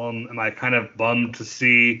to Fulham? Am I kind of bummed to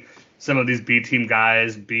see some of these B team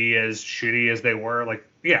guys be as shitty as they were? Like,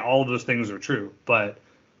 yeah, all of those things are true. But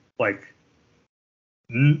like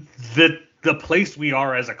the place we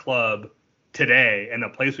are as a club today and the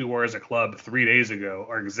place we were as a club 3 days ago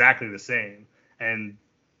are exactly the same. And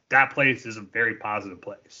that place is a very positive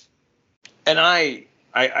place. And I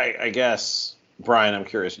guess, Brian, I'm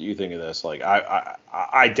curious what you think of this. Like,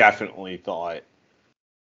 I definitely thought,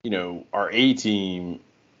 our A team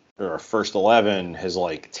or our first 11 has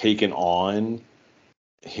like taken on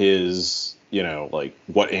his, like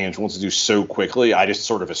what Ange wants to do so quickly. I just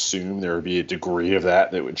sort of assumed there would be a degree of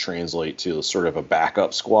that would translate to sort of a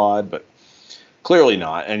backup squad, but clearly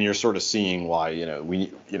not. And you're sort of seeing why,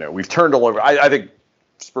 we've turned all over. I think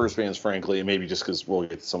Spurs fans, frankly, and maybe just because we'll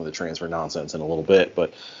get to some of the transfer nonsense in a little bit,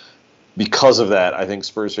 but because of that, I think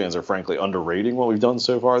Spurs fans are frankly underrating what we've done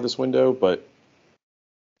so far this window, but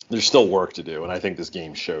there's still work to do, and I think this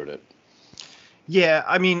game showed it. Yeah,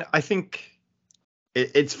 I mean, I think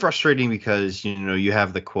it's frustrating because, you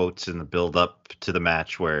have the quotes in the build-up to the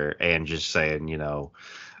match where Ange is saying, I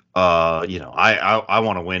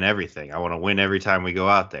want to win everything. I want to win every time we go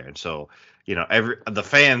out there. And so, the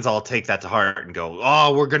fans all take that to heart and go,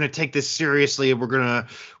 oh, we're going to take this seriously. And we're going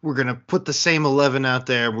to put the same 11 out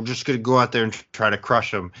there. We're just going to go out there and try to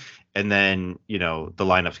crush them. And then, the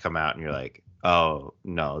lineups come out and you're like, oh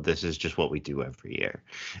no, this is just what we do every year.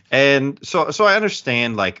 And so I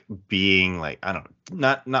understand like being like, I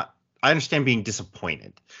understand being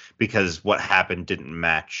disappointed because what happened didn't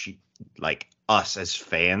match like us as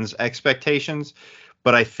fans' expectations.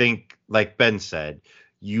 But I think, like Ben said,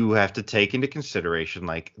 you have to take into consideration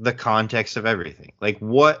like the context of everything. Like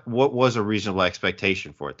what was a reasonable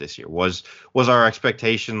expectation for it this year? Was our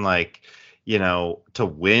expectation like, to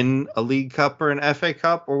win a League Cup or an FA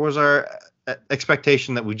Cup, or was our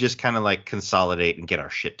expectation that we just kind of like consolidate and get our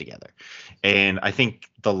shit together? And I think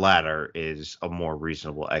the latter is a more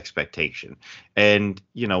reasonable expectation. And,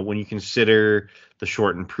 when you consider the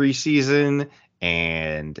shortened preseason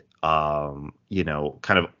and, kind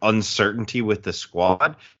of uncertainty with the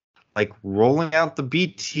squad, like rolling out the B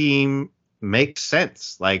team makes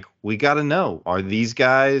sense. Like, we got to know, are these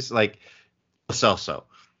guys like Celso?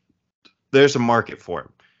 There's a market for him.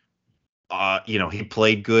 He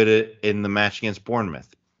played good in the match against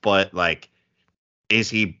Bournemouth, but like, is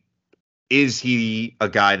he a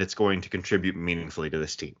guy that's going to contribute meaningfully to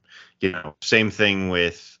this team? Same thing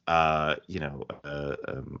with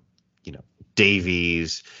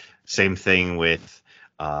Davies. Same thing with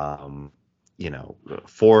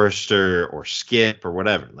Forrester or Skip or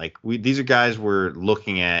whatever. Like these are guys we're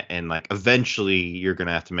looking at, and like eventually you're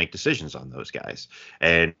gonna have to make decisions on those guys,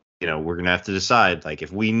 and we're going to have to decide, like,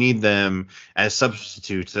 if we need them as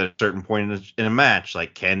substitutes at a certain point in a match,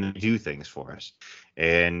 like, can they do things for us?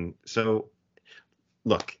 And so,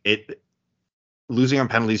 look, losing on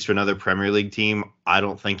penalties to another Premier League team, I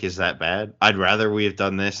don't think is that bad. I'd rather we have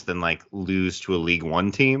done this than, like, lose to a League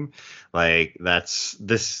One team. Like,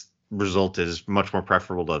 this result is much more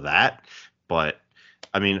preferable to that. But,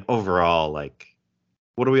 I mean, overall, like,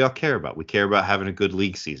 what do we all care about? We care about having a good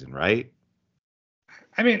league season, right?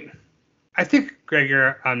 I mean, I think, Greg,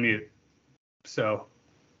 you're on mute. So,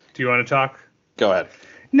 do you want to talk? Go ahead.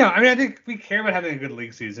 No, I mean, I think we care about having a good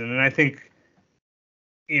league season. And I think,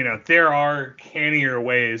 there are cannier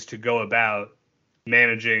ways to go about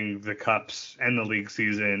managing the cups and the league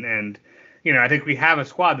season. And, I think we have a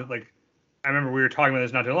squad that, like, I remember we were talking about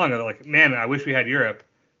this not too long ago. Like, man, I wish we had Europe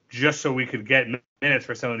just so we could get minutes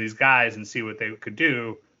for some of these guys and see what they could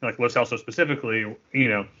do. Like, Lo Celso specifically,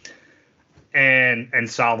 and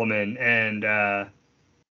Solomon and I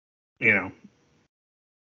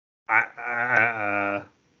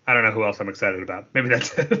don't know who else I'm excited about. Maybe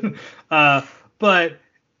that's it. But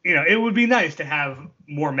it would be nice to have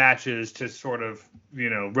more matches to sort of,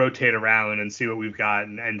 rotate around and see what we've got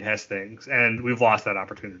and test things. And we've lost that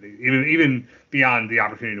opportunity, even beyond the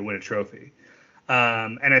opportunity to win a trophy.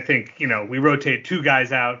 And I think, we rotate 2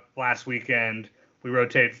 guys out last weekend. We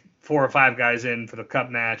rotate 4 or 5 guys in for the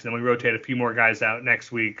cup match, and then we rotate a few more guys out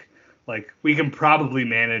next week. Like, we can probably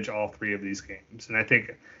manage all 3 of these games. And I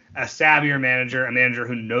think a savvier manager, a manager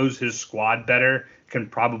who knows his squad better, can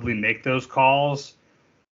probably make those calls.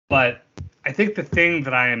 But I think the thing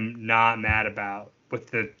that I am not mad about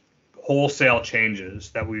with the wholesale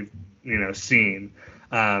changes that we've, seen,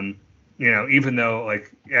 even though,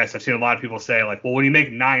 like, yes, I've seen a lot of people say, like, well, when you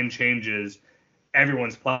make 9 changes,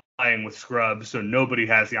 everyone's playing with scrubs, so nobody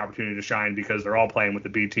has the opportunity to shine because they're all playing with the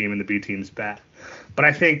B team and the B team's bad. But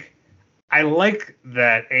I think I like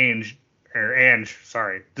that Danny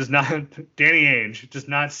Ainge does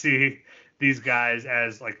not see these guys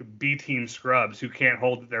as like B team scrubs who can't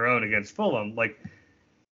hold their own against Fulham. Like,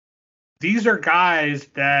 these are guys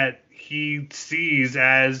that he sees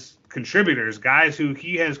as contributors, guys who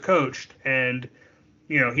he has coached, and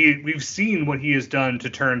we've seen what he has done to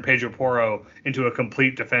turn Pedro Porro into a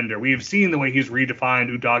complete defender. We've seen the way he's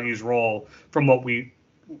redefined Udogie's role from what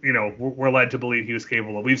we're led to believe he was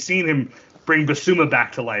capable of. We've seen him bring Basuma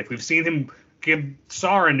back to life. We've seen him give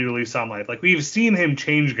Sarr a new lease on life. Like, we've seen him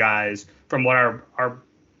change guys from what our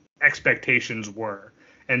expectations were.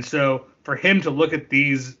 And so for him to look at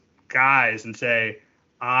these guys and say,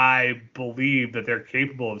 I believe that they're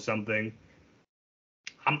capable of something,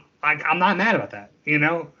 I'm not mad about that.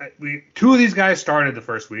 2 of these guys started the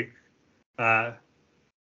first week. Richarlison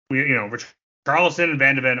and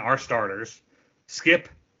Van de Ven are starters. Skip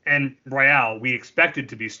and Royale, we expected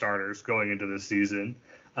to be starters going into this season.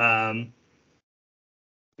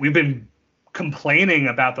 We've been complaining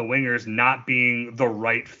about the wingers not being the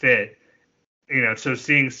right fit. So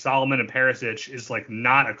seeing Solomon and Perisic is like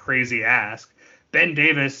not a crazy ask. Ben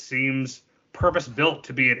Davis seems purpose-built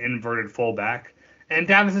to be an inverted fullback. And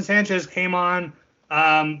Davinson Sanchez came on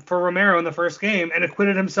for Romero in the first game and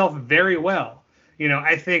acquitted himself very well.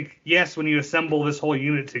 I think, yes, when you assemble this whole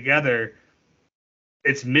unit together,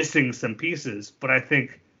 it's missing some pieces. But I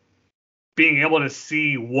think being able to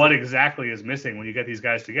see what exactly is missing when you get these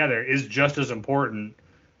guys together is just as important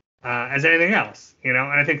as anything else. And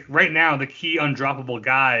I think right now the key undroppable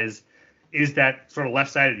guys is that sort of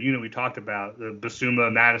left-sided unit we talked about, the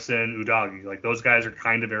Basuma, Madison, Udogie. Like, those guys are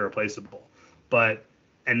kind of irreplaceable.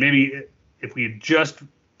 And maybe if we just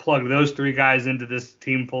plug those 3 guys into this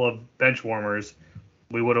team full of bench warmers,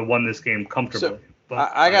 we would have won this game comfortably. So,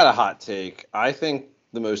 but I got a hot take. I think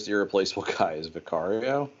the most irreplaceable guy is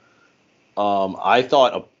Vicario. I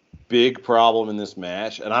thought a big problem in this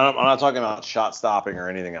match, and I'm not talking about shot stopping or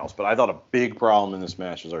anything else, but I thought a big problem in this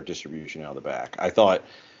match was our distribution out of the back. I thought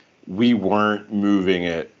we weren't moving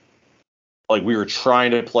it. Like, we were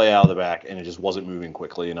trying to play out of the back, and it just wasn't moving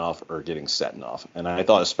quickly enough or getting set enough. And I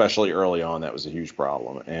thought, especially early on, that was a huge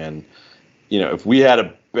problem. And, if we had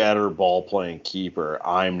a better ball-playing keeper,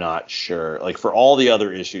 I'm not sure. Like, for all the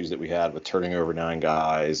other issues that we had with turning over 9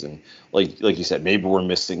 guys, and like you said, maybe we're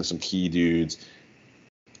missing some key dudes.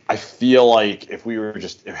 I feel like if we were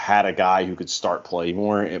just had a guy who could start play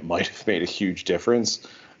more, it might have made a huge difference.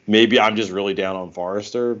 Maybe I'm just really down on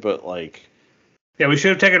Forrester, but like... Yeah, we should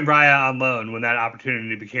have taken Raya on loan when that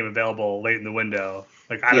opportunity became available late in the window.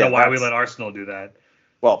 Like, I don't know why we let Arsenal do that.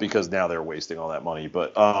 Well, because now they're wasting all that money,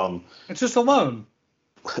 but it's just a loan.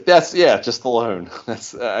 Just the loan.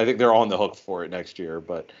 I think they're on the hook for it next year.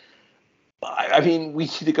 But I mean, we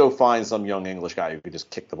need to go find some young English guy who could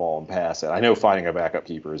just kick the ball and pass it. I know finding a backup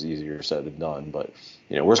keeper is easier said than done, but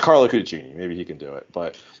where's Carlo Cudicini? Maybe he can do it.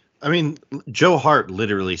 But I mean, Joe Hart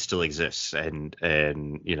literally still exists, and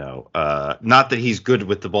not that he's good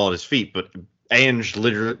with the ball at his feet, but Ange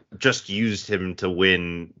literally just used him to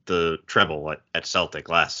win the treble at Celtic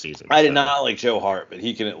last season. I did not like Joe Hart, but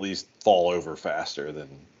he can at least fall over faster than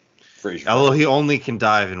Frazier. Although he only can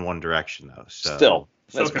dive in one direction, though. So. Still,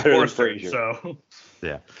 that's better than Frazier. So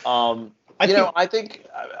yeah. I think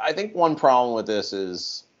one problem with this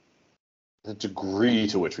is the degree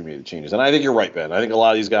to which we made the changes. And I think you're right, Ben. I think a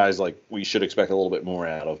lot of these guys, like, we should expect a little bit more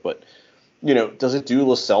out of, but does it do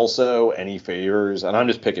Lo Celso any favors? And I'm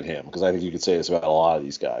just picking him because I think you could say this about a lot of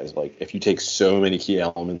these guys. Like, if you take so many key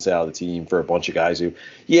elements out of the team for a bunch of guys who,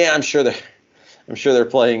 I'm sure they're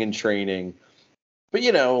playing in training, but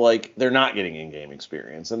like, they're not getting in-game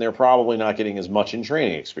experience, and they're probably not getting as much in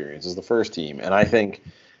training experience as the first team. And I think,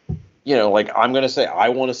 like, I'm going to say I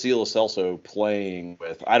want to see Lo Celso playing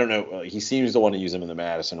with, I don't know, he seems to want to use him in the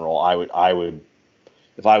Madison role. I would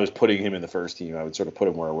if I was putting him in the first team, I would sort of put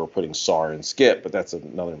him where we're putting Sarr and Skip, but that's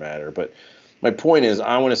another matter. But my point is,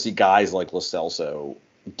 I want to see guys like Lo Celso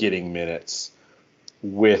getting minutes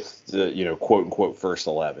with the, quote unquote first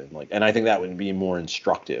 11. Like, and I think that would be more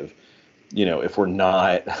instructive, if we're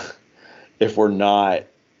not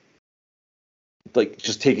like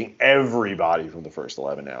just taking everybody from the first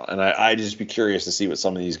 11 out. And I'd just be curious to see what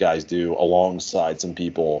some of these guys do alongside some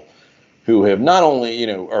people who have not only,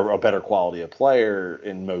 are a better quality of player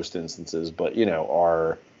in most instances, but,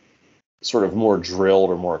 are sort of more drilled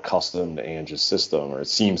or more accustomed to Ange's system, or it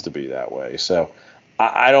seems to be that way. So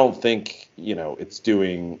I don't think, it's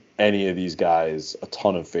doing any of these guys a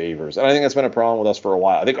ton of favors. And I think that's been a problem with us for a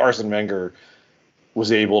while. I think Arsene Wenger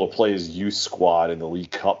was able to play his youth squad in the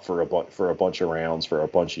League Cup for a bunch of rounds for a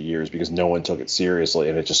bunch of years because no one took it seriously,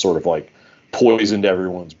 and it just sort of like poisoned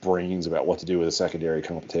everyone's brains about what to do with a secondary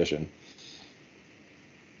competition.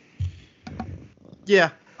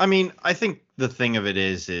 Yeah, I mean, I think the thing of it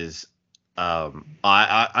is I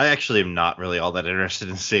actually am not really all that interested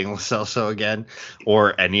in seeing Lo Celso again,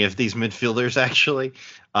 or any of these midfielders actually.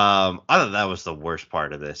 I thought that was the worst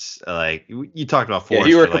part of this. Like, you talked about Forrester.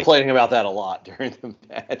 Yeah, you were complaining about that a lot during the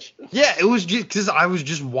match. Yeah, it was just because I was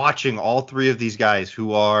just watching all three of these guys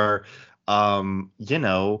who are,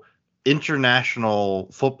 international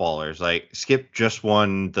footballers. Like, Skip just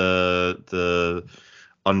won the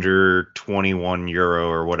under 21 Euro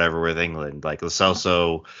or whatever with England. Like, Lo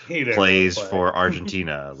Celso plays for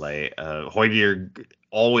Argentina. Like, Højbjerg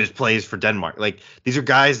always plays for Denmark. Like, these are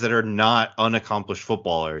guys that are not unaccomplished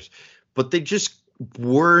footballers, but they just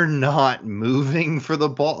were not moving for the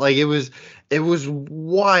ball. Like, it was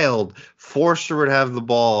wild. Forster would have the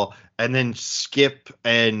ball, and then Skip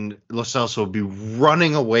and Lo Celso would be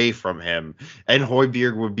running away from him, and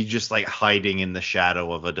Højbjerg would be just like hiding in the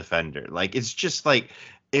shadow of a defender. Like, it's just like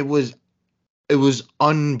it was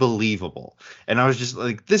unbelievable. And I was just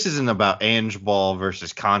like, this isn't about Ange ball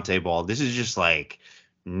versus Conte ball. This is just like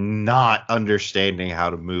not understanding how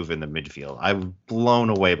to move in the midfield. I'm blown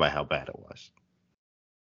away by how bad it was.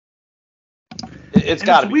 It's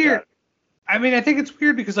got to be weird. bad. I mean, I think it's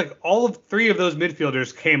weird because like all of three of those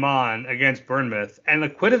midfielders came on against Bournemouth and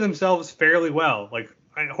acquitted themselves fairly well. Like,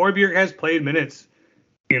 Højbjerg has played minutes,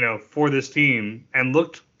 for this team and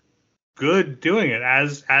looked good doing it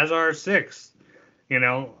as our sixth.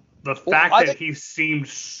 The fact that he seemed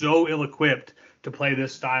so ill-equipped to play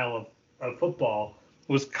this style of football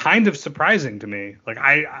was kind of surprising to me. Like,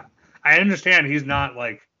 I understand he's not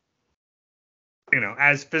like,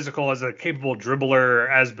 as physical as a capable dribbler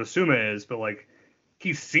as Basuma is, but like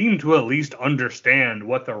he seemed to at least understand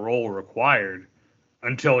what the role required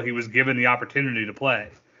until he was given the opportunity to play.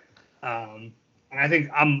 And I think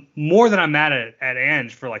I'm more than I'm mad at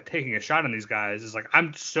Ange for like taking a shot on these guys. Is like,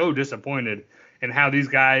 I'm so disappointed in how these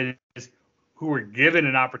guys who were given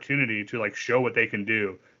an opportunity to like show what they can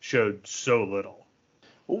do showed so little.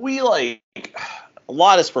 We like a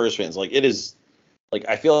lot of Spurs fans. Like, it is like,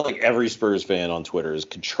 I feel like every Spurs fan on Twitter is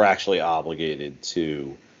contractually obligated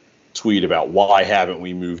to tweet about why haven't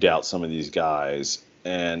we moved out some of these guys.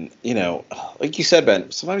 And, like you said,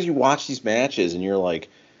 Ben, sometimes you watch these matches and you're like,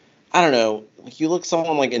 I don't know, like you look at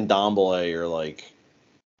someone like Ndombele or like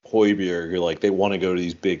Højbjerg, who like they want to go to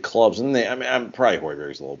these big clubs. And I'm probably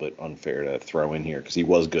Højbjerg's a little bit unfair to throw in here because he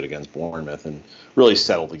was good against Bournemouth and really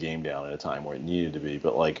settled the game down at a time where it needed to be.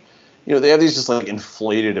 But like, they have these just like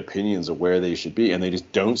inflated opinions of where they should be, and they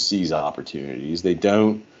just don't seize opportunities. They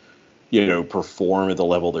don't, perform at the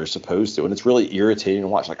level they're supposed to, and it's really irritating to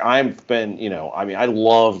watch. Like, I've been, I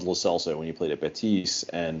loved Lo Celso when he played at Betis,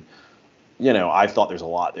 and I thought there's a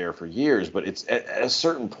lot there for years, but it's at a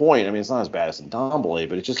certain point. I mean, it's not as bad as Ndombele,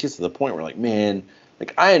 but it just gets to the point where, like, man,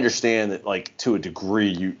 like I understand that, like to a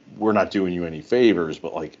degree, we're not doing you any favors,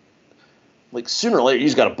 but like sooner or later,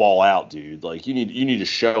 he's got to ball out, dude. Like, you need to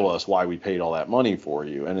show us why we paid all that money for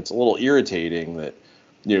you. And it's a little irritating that,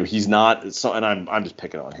 he's not. So, and I'm just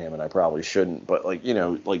picking on him, and I probably shouldn't. But like,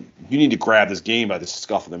 like you need to grab this game by the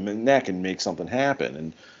scuff of the neck and make something happen.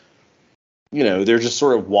 And they're just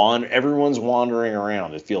sort of everyone's wandering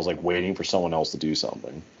around. It feels like waiting for someone else to do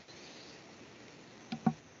something.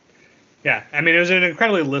 Yeah, I mean, it was an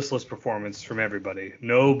incredibly listless performance from everybody.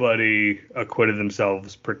 Nobody acquitted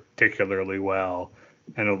themselves particularly well,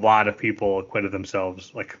 and a lot of people acquitted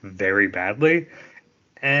themselves like very badly.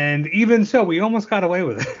 And even so, we almost got away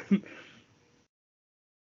with it.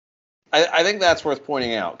 I think that's worth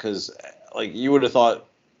pointing out because, like, you would have thought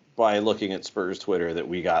by looking at Spurs Twitter that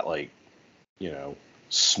we got like,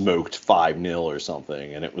 smoked 5-0 or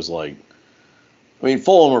something, and it was like, I mean,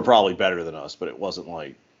 Fulham were probably better than us, but it wasn't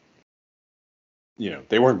like.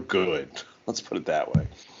 They weren't good. Let's put it that way.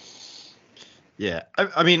 Yeah,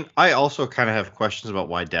 I mean, I also kind of have questions about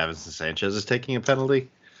why Davinson Sanchez is taking a penalty.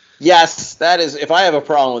 Yes, that is. If I have a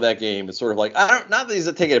problem with that game, it's sort of like not that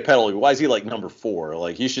he's taking a penalty. Why is he like number 4?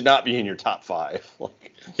 Like he should not be in your top 5.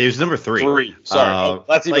 Like He was number 3. 3. Sorry,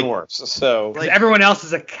 that's even worse. So Because everyone else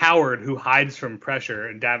is a coward who hides from pressure,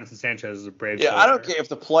 and Davinson Sanchez is a brave. yeah, soldier. I don't care if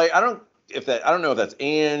the play. I don't know if that's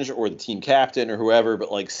Ange or the team captain or whoever,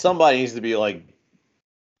 but like somebody needs to be like,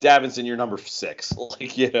 Davinson, you're number 6.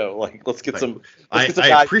 Like like let's get some. I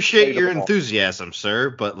appreciate your enthusiasm,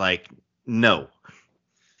 sir, but like no.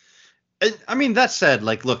 I mean, that said,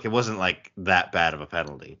 like, look, it wasn't like that bad of a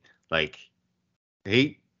penalty. Like,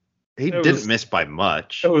 he didn't miss by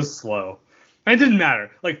much. It was slow. And it didn't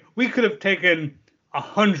matter. Like, we could have taken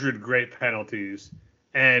 100 great penalties,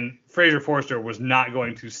 and Fraser Forster was not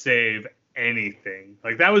going to save anything.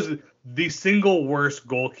 Like, that was the single worst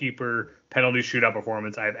goalkeeper penalty shootout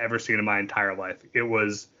performance I've ever seen in my entire life. It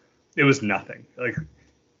was nothing. Like,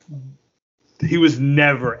 he was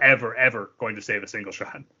never, ever, ever going to save a single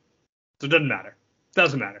shot. So it doesn't matter.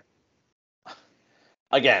 Doesn't matter.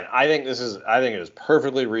 Again, I think it is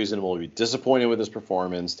perfectly reasonable to be disappointed with this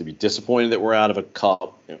performance, to be disappointed that we're out of a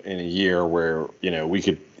cup in a year where, we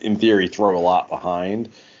could, in theory, throw a lot behind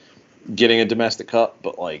getting a domestic cup.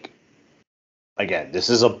 But, like, again,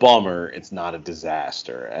 this is a bummer. It's not a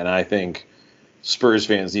disaster. And I think Spurs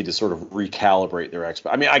fans need to sort of recalibrate their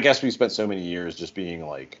I mean, I guess we spent so many years just being,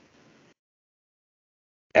 like,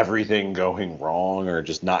 everything going wrong or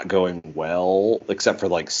just not going well, except for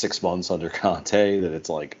like 6 months under Conte, that it's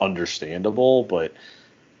like understandable. But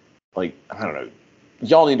like, I don't know,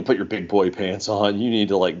 y'all need to put your big boy pants on. You need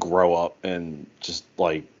to like grow up and just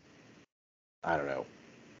like, I don't know,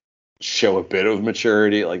 show a bit of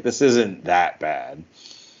maturity. Like, this isn't that bad.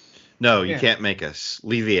 No, you can't make us.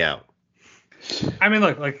 Levy out. I mean,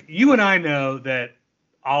 look, like, you and I know that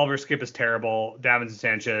Oliver Skip is terrible. Davinson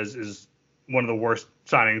Sanchez is one of the worst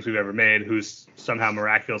signings we've ever made, who's somehow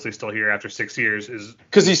miraculously still here after 6 years. Is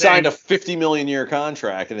because he signed a $50 million year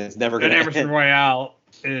contract and it's never going to end. Emerson Royale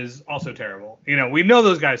is also terrible. We know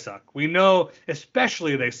those guys suck. We know,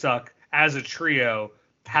 especially they suck as a trio,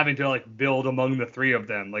 having to like build among the three of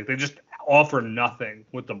them. Like, they just offer nothing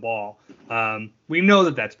with the ball. We know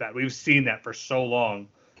that that's bad. We've seen that for so long.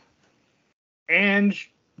 And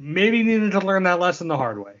maybe needed to learn that lesson the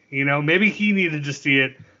hard way. Maybe he needed to see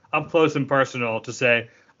it up close and personal to say,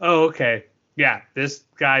 oh, okay, yeah, this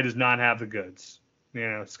guy does not have the goods.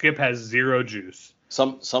 Skip has zero juice.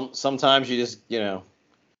 Sometimes you just,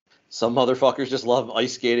 some motherfuckers just love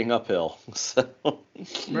ice skating uphill. So.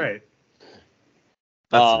 Right.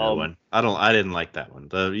 That's a new one. I didn't like that one.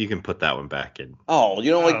 You can put that one back in. Oh,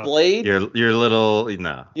 you don't like Blade? Your little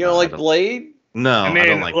no. You don't like Blade? No, I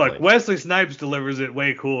don't like look, Blade. Wesley Snipes delivers it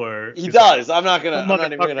way cooler. He does. I'm not even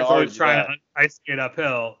gonna argue trying that. to ice skate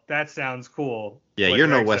uphill. That sounds cool. Yeah, like you're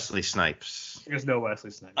no Wesley Snipes. There's no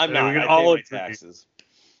Wesley Snipes. I'm not. We can I all pay my taxes.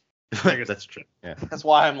 That's true. Yeah. That's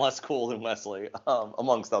why I'm less cool than Wesley,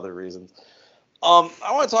 amongst other reasons. I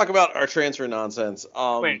want to talk about our transfer nonsense.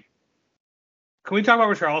 Wait, can we talk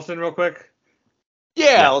about Richarlison real quick?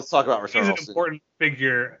 Yeah, let's talk about Richarlison. He's an important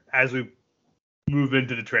figure as we move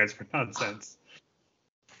into the transfer nonsense.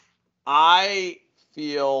 I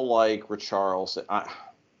feel like Richarlison.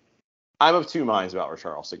 I'm of two minds about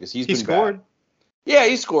Richarlison because he scored. Bad. Yeah,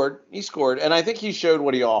 he scored. And I think he showed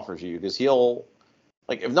what he offers you because he'll,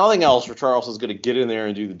 like, if nothing else, Richarlison's going to get in there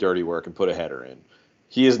and do the dirty work and put a header in.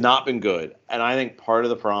 He has not been good, and I think part of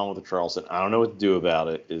the problem with Richarlison, I don't know what to do about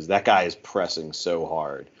it, is that guy is pressing so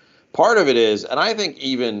hard. Part of it is, and I think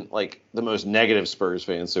even like the most negative Spurs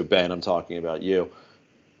fans, so Ben, I'm talking about you.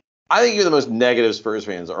 I think even the most negative Spurs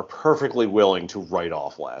fans are perfectly willing to write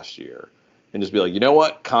off last year and just be like, you know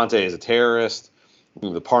what? Conte is a terrorist.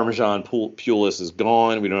 The Parmesan Pulis is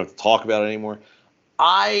gone. We don't have to talk about it anymore.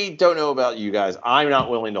 I don't know about you guys. I'm not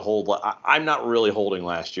willing to hold. I'm not really holding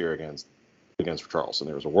last year against Richarlison.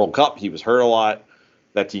 There was a World Cup. He was hurt a lot.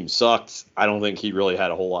 That team sucked. I don't think he really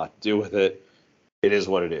had a whole lot to do with it. It is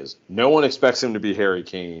what it is. No one expects him to be Harry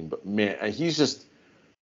Kane, but man,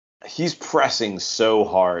 he's pressing so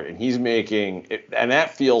hard, and he's making it, and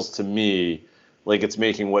that feels to me like it's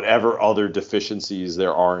making whatever other deficiencies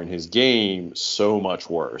there are in his game so much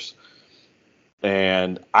worse.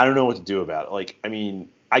 And I don't know what to do about it. Like, I mean,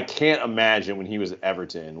 I can't imagine when he was at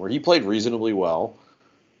Everton, where he played reasonably well,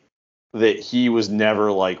 that he was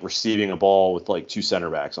never like receiving a ball with like two center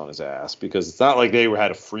backs on his ass, because it's not like they had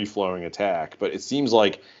a free flowing attack, but it seems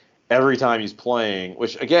like every time he's playing,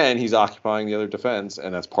 which again, he's occupying the other defense,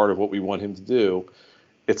 and that's part of what we want him to do.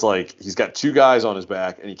 it's like he's got two guys on his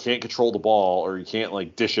back and he can't control the ball, or he can't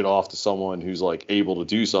like dish it off to someone who's like able to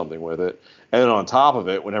do something with it. And then on top of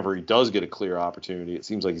it, whenever he does get a clear opportunity, it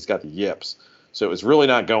seems like he's got the yips. So it's really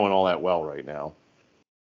not going all that well right now.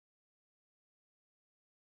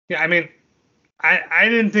 Yeah, I mean, I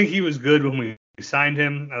didn't think he was good when we signed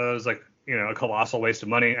him. It was like, a colossal waste of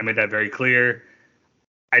money. I made that very clear.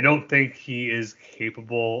 I don't think he is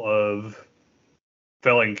capable of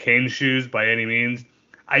filling Kane's shoes by any means.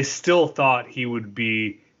 I still thought he would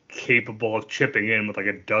be capable of chipping in with like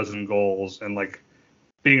a dozen goals and like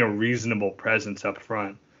being a reasonable presence up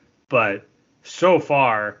front. But so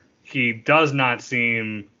far, he does not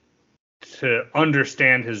seem to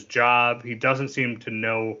understand his job. He doesn't seem to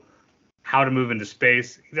know how to move into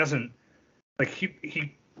space. He doesn't like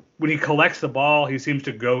he when he collects the ball, he seems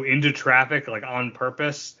to go into traffic like on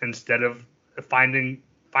purpose instead of finding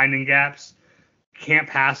gaps. Can't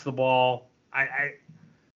pass the ball.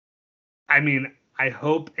 I mean, I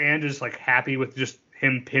hope Ange is like happy with just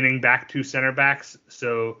him pinning back two center backs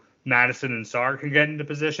so Madison and Sarr can get into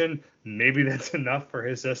position. Maybe that's enough for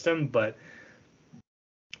his system, but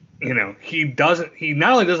he not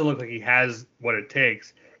only doesn't look like he has what it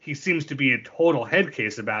takes, he seems to be a total head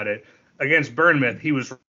case about it. Against Bournemouth, he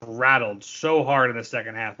was rattled so hard in the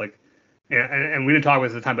second half. Like, and we didn't talk about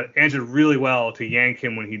this at the time, but Ange did really well to yank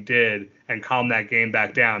him when he did and calm that game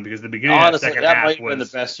back down, because the beginning of the second half might have been the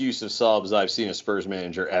best use of subs I've seen a Spurs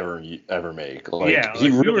manager ever make. Like, yeah, he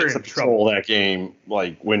really we were in control that game,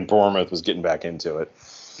 like when Bournemouth was getting back into it.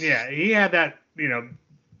 Yeah, he had that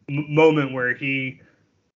moment where he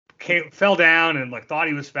fell down and like thought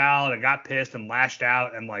he was fouled and got pissed and lashed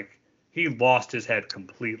out, and like he lost his head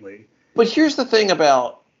completely. But here's the thing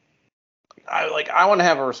about, I want to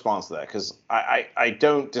have a response to that, because I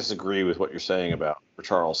don't disagree with what you're saying about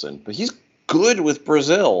Richarlison, but he's good with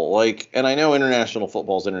Brazil. Like, and I know international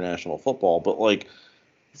football is international football, but like,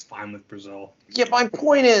 he's fine with Brazil. Yeah, my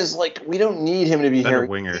point is, like, we don't need him to be better Harry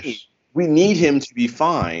wingers. Kane. We need him to be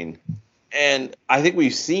fine, and I think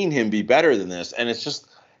we've seen him be better than this. And it's just,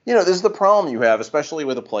 this is the problem you have, especially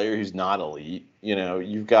with a player who's not elite.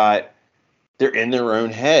 You've got. They're in their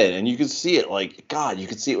own head, and you can see it. Like, God, you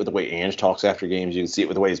can see it with the way Ange talks after games. You can see it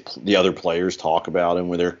with the way the other players talk about him,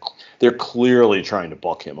 where they're clearly trying to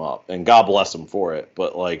buck him up, and God bless him for it.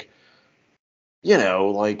 But I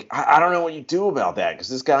don't know what you do about that, because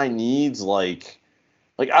this guy needs I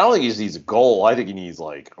don't think he just needs a goal. I think he needs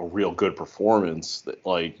like a real good performance that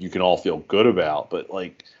like you can all feel good about. But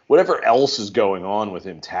like whatever else is going on with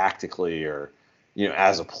him tactically or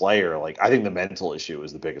as a player, like I think the mental issue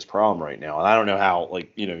is the biggest problem right now. And I don't know how,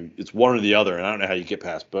 it's one or the other, and I don't know how you get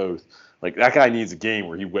past both. Like, that guy needs a game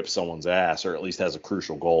where he whips someone's ass, or at least has a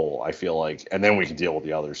crucial goal, I feel like, and then we can deal with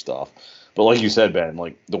the other stuff. But like you said, Ben,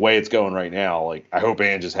 like the way it's going right now, like I hope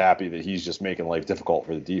Ange is happy that he's just making life difficult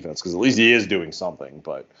for the defense, because at least he is doing something.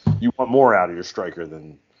 But you want more out of your striker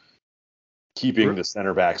than keeping the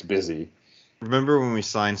center backs busy. Remember when we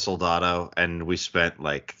signed Soldado and we spent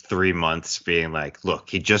like 3 months being like, look,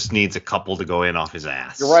 he just needs a couple to go in off his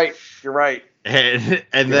ass. You're right.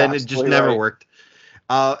 And then it just never worked.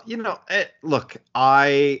 Look,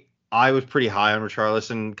 I was pretty high on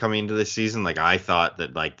Richarlison coming into this season. Like, I thought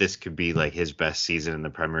that like this could be like his best season in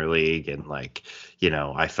the Premier League, and like,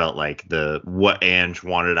 I felt like what Ange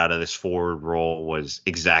wanted out of this forward role was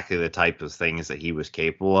exactly the type of things that he was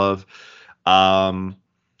capable of.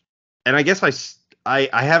 And I guess I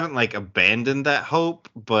haven't like abandoned that hope,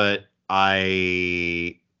 but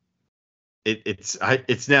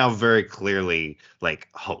it's now very clearly like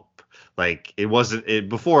hope. Like, it wasn't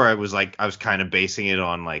before. I was kind of basing it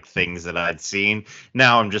on like things that I'd seen.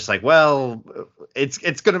 Now I'm just like, well, it's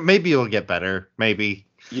gonna, maybe it'll get better. Maybe.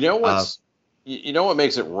 What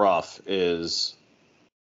makes it rough is,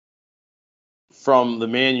 from the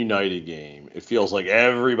Man United game, it feels like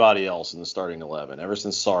everybody else in the starting 11, ever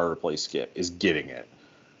since Sarr replaced Skip, is getting it,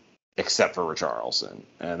 except for Richarlison,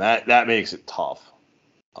 and that makes it tough.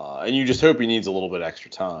 And you just hope he needs a little bit extra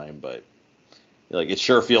time, but like it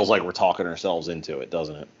sure feels like we're talking ourselves into it,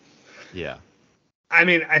 doesn't it? Yeah. I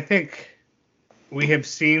mean, I think we have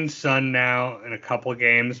seen Son now in a couple of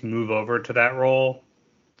games move over to that role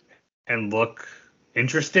and look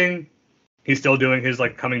interesting. He's still doing his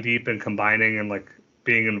like coming deep and combining and like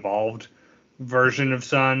being involved version of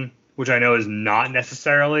Son, which I know is not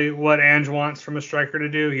necessarily what Ange wants from a striker to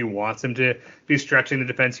do. He wants him to be stretching the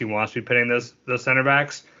defense. He wants to be pitting those center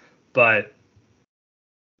backs. But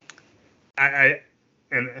it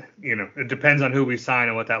depends on who we sign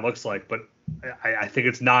and what that looks like. But I think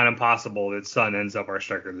it's not impossible that Son ends up our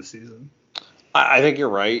striker this season. I think you're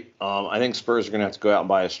right. I think Spurs are going to have to go out and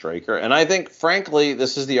buy a striker. And I think, frankly,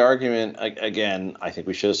 this is the argument. Again, I think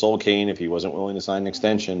we should have sold Kane if he wasn't willing to sign an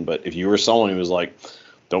extension. But if you were someone who was like,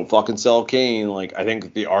 don't fucking sell Kane, like, I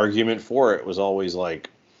think the argument for it was always like,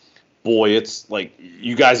 boy, it's like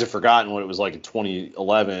you guys have forgotten what it was like in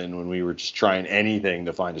 2011 when we were just trying anything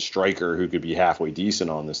to find a striker who could be halfway decent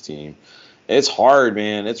on this team. It's hard,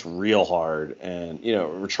 man. It's real hard. And,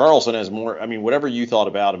 Richarlison has more. I mean, whatever you thought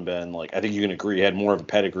about him, Ben, like, I think you can agree, he had more of a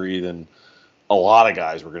pedigree than a lot of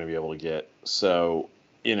guys were going to be able to get. So,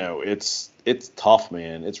 it's tough,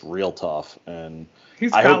 man. It's real tough. And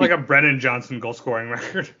he's got like a Brennan Johnson goal scoring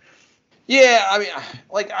record. Yeah, I mean,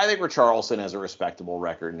 like, I think Richarlison has a respectable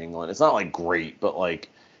record in England. It's not like great, but like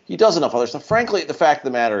he does enough other stuff. Frankly, the fact of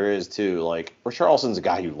the matter is too, like, Richarlison's a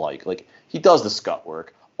guy you like he does the scut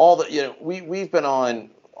work. All the we've been on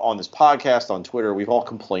this podcast, on Twitter, we've all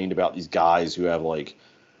complained about these guys who have like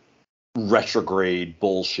retrograde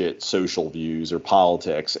bullshit social views or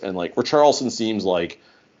politics, and like Richarlison seems like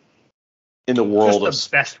in the world just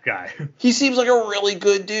the best guy. He seems like a really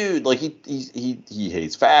good dude. Like he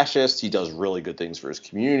hates fascists. He does really good things for his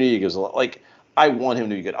community. He gives a lot. Like, I want him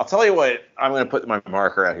to be good. I'll tell you what. I'm going to put my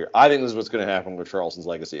marker out here. I think this is what's going to happen with Richarlison's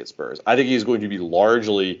legacy at Spurs. I think he's going to be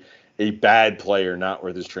largely a bad player, not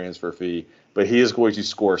worth his transfer fee, but he is going to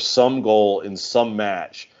score some goal in some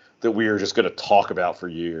match that we are just going to talk about for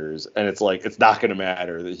years. And it's like, it's not going to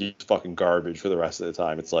matter that he's fucking garbage for the rest of the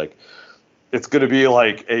time. It's like, it's going to be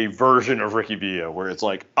like a version of Ricky Villa where it's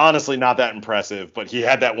like, honestly, not that impressive, but he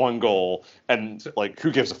had that one goal and like, who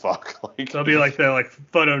gives a fuck? Like, it'll be like the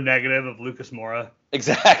photo negative of Lucas Moura.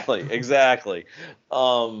 Exactly. I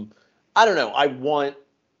don't know.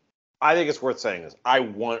 I think it's worth saying this. I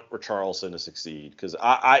want Richarlison to succeed because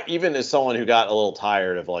I even as someone who got a little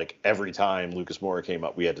tired of like every time Lucas Moura came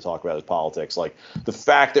up, we had to talk about his politics. Like the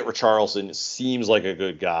fact that Richarlison seems like a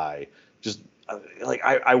good guy, just like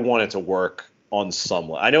I want it to work on some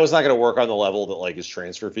level. I know it's not going to work on the level that like his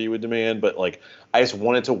transfer fee would demand, but like I just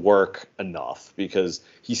want it to work enough because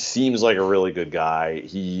he seems like a really good guy.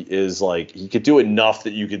 He is like he could do enough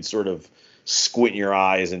that you could sort of squint your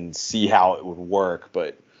eyes and see how it would work,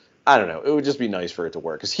 but I don't know. It would just be nice for it to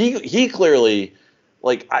work because he clearly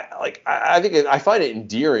I think I find it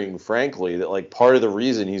endearing, frankly, that like part of the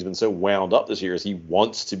reason he's been so wound up this year is he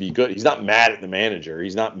wants to be good. He's not mad at the manager.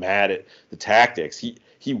 He's not mad at the tactics.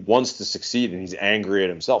 He wants to succeed and he's angry at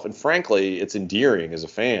himself. And frankly, it's endearing as a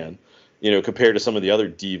fan, compared to some of the other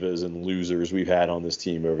divas and losers we've had on this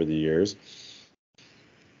team over the years.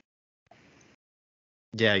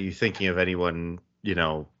 Yeah, you thinking of anyone,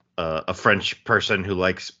 a French person who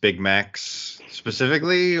likes Big Macs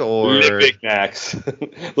specifically, or Big Macs,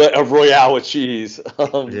 a Royale with cheese.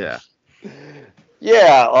 Yeah.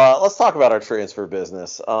 Let's talk about our transfer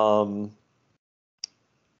business.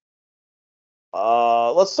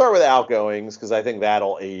 Let's start with outgoings because I think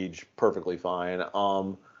that'll age perfectly fine.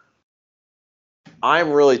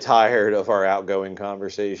 I'm really tired of our outgoing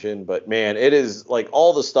conversation, but man, it is like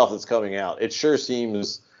all the stuff that's coming out. It sure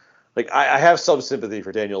seems. Like, I have some sympathy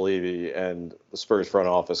for Daniel Levy and the Spurs front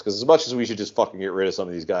office because as much as we should just fucking get rid of some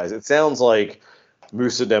of these guys, it sounds like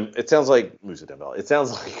Moussa Dembele. It sounds like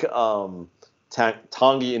Tanguy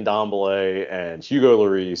Ndombele and Hugo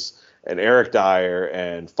Lloris and Eric Dyer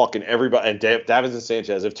and fucking everybody and Davinson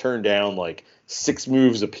Sanchez have turned down like 6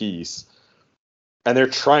 moves apiece, and they're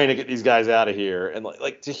trying to get these guys out of here. And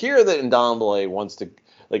like to hear that Ndombele wants to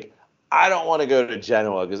like. I don't want to go to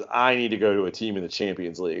Genoa because I need to go to a team in the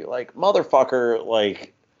Champions League. Like, motherfucker,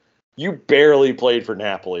 like, you barely played for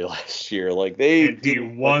Napoli last year. Like,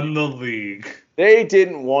 you won the league. They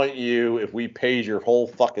didn't want you if we paid your whole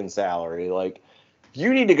fucking salary. Like,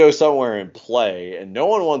 you need to go somewhere and play, and no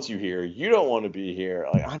one wants you here. You don't want to be here.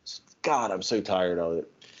 Like, I'm so tired of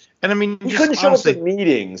it. And I mean, he couldn't show up at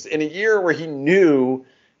meetings in a year where he knew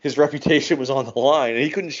his reputation was on the line, and he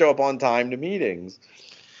couldn't show up on time to meetings.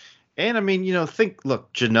 And I mean,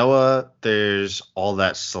 look, Genoa, there's all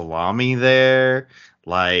that salami there.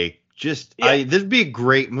 Like, there'd be a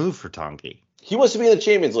great move for Tanguy. He wants to be in the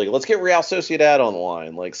Champions League. Let's get Real Sociedad on the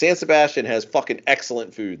line. Like, San Sebastian has fucking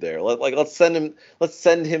excellent food there. Let's send him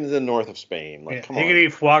to the north of Spain. Like, come on. He can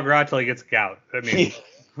eat foie gras till he gets gout. I mean,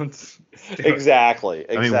 exactly.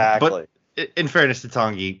 I mean, but in fairness to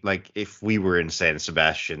Tanguy, like, if we were in San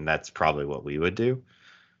Sebastian, that's probably what we would do.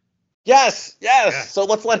 Yes. Yeah. So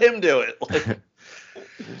let's let him do it.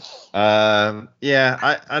 I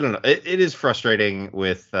don't know. It is frustrating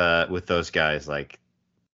with those guys like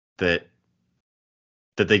that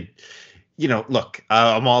they look,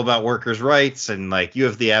 I'm all about workers' rights, and like you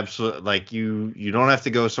have the absolute, like you don't have to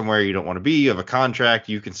go somewhere you don't want to be. You have a contract,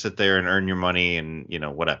 you can sit there and earn your money, and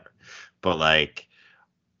whatever. But like,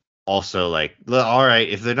 also like, all right,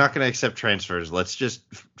 if they're not going to accept transfers, let's just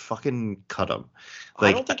fucking cut them.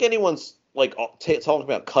 I don't think anyone's like talking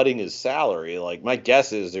about cutting his salary. Like, my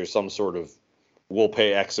guess is there's some sort of we'll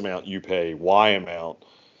pay X amount, you pay Y amount.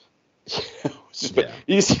 He just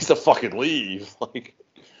needs to fucking leave. Like,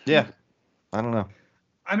 yeah, I don't know.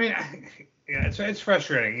 I mean, yeah, it's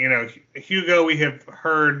frustrating. Hugo, we have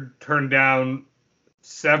heard turn down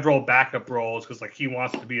several backup roles because like he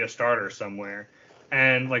wants to be a starter somewhere,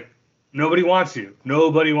 and like nobody wants you.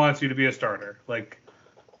 Nobody wants you to be a starter. Like,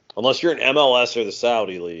 unless you're in MLS or the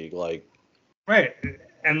Saudi league, like. Right.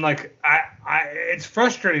 And like it's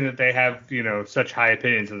frustrating that they have, such high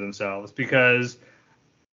opinions of themselves because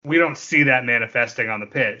we don't see that manifesting on the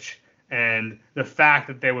pitch. And the fact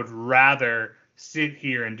that they would rather sit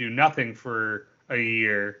here and do nothing for a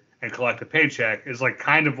year and collect a paycheck is like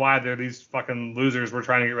kind of why they're these fucking losers we're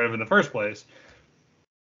trying to get rid of in the first place.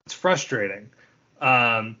 It's frustrating.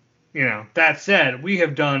 That said, we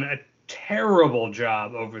have done a terrible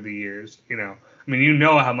job over the years. I mean,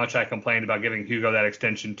 how much I complained about giving Hugo that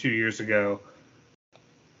extension 2 years ago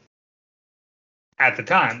at the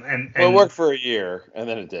time. And it worked for a year, and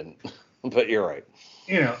then it didn't. But you're right.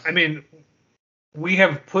 I mean, we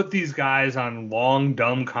have put these guys on long,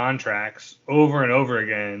 dumb contracts over and over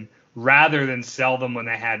again rather than sell them when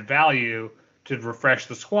they had value to refresh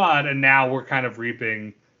the squad, and now we're kind of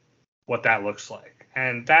reaping what that looks like.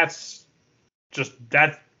 And that's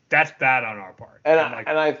bad on our part. And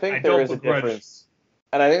I think there is a difference.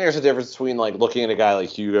 And I think there's a difference between like looking at a guy like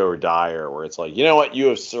Hugo or Dyer, where it's like, you know what, you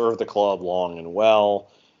have served the club long and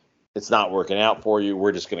well. It's not working out for you.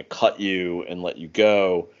 We're just going to cut you and let you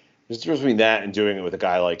go. There's a difference between that and doing it with a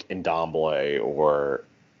guy like Ndombele or,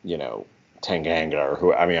 Tanganga or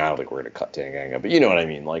who. I mean, I don't think we're going to cut Tanganga, but you know what I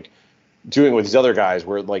mean. Like doing it with these other guys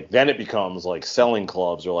where like then it becomes like selling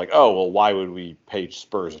clubs are like, oh, well, why would we pay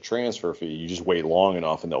Spurs a transfer fee? You just wait long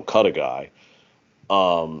enough and they'll cut a guy.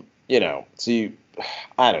 So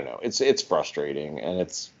I don't know. It's frustrating and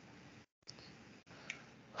it's.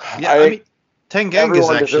 Yeah, I mean, Tanganga is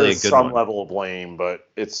actually a good some one. level of blame, but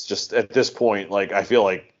it's just at this point, like I feel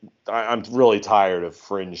like I'm really tired of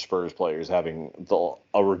fringe Spurs players having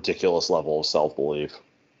a ridiculous level of self-belief.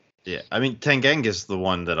 Yeah, I mean, Tanganga is the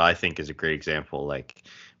one that I think is a great example. Like,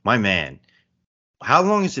 my man, how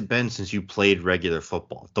long has it been since you played regular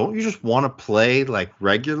football? Don't you just want to play like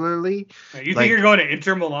regularly? You think you're going to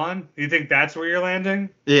Inter Milan? You think that's where you're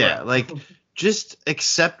landing? Yeah, like just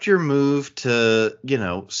accept your move to,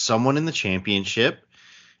 someone in the championship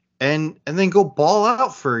and then go ball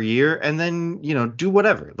out for a year and then, do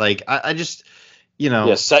whatever. Like I just,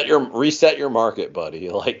 Yeah, reset your market, buddy.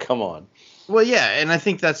 Like, come on. Well, yeah, and I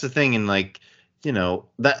think that's the thing, and like,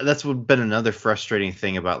 that's what been another frustrating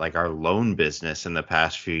thing about like our loan business in the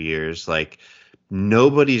past few years. Like,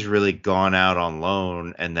 nobody's really gone out on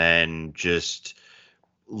loan and then just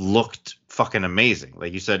looked fucking amazing.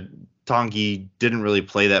 Like you said, Tanguy didn't really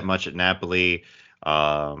play that much at Napoli.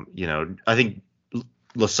 I think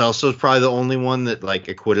Lo Celso is probably the only one that like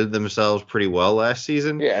acquitted themselves pretty well last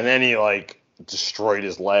season. Yeah, and then he like destroyed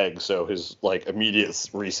his leg, so his like immediate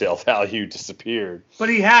resale value disappeared. But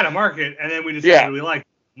he had a market, and then we decided we liked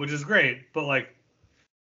him, which is great. But like,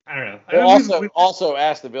 I don't know. Also,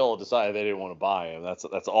 Aston Villa decided they didn't want to buy him. That's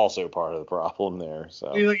also part of the problem there.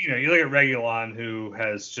 So you look at Reguilon, who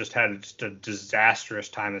has just had a disastrous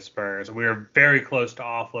time at Spurs. We were very close to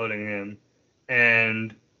offloading him,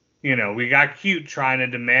 and we got cute trying to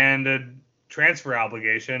demand a transfer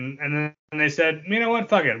obligation, and then they said, you know what,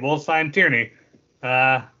 fuck it, we'll sign Tierney,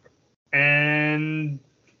 and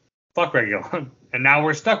fuck Reguilon, and now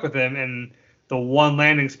we're stuck with him, and the one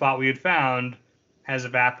landing spot we had found has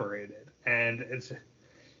evaporated, and it's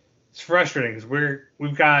frustrating because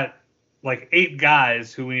we've got like 8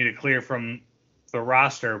 guys who we need to clear from the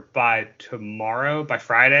roster by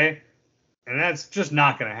Friday, and that's just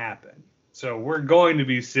not going to happen. So we're going to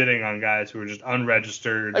be sitting on guys who are just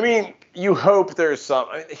unregistered. I mean, you hope there's some.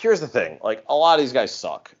 Here's the thing: like a lot of these guys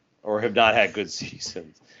suck or have not had good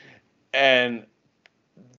seasons, and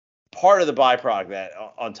part of the byproduct that,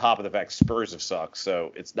 on top of the fact Spurs have sucked,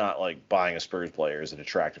 so it's not like buying a Spurs player is an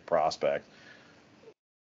attractive prospect.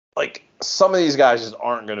 Like some of these guys just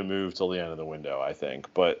aren't going to move till the end of the window, I think.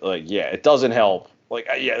 But like, yeah, it doesn't help. Like,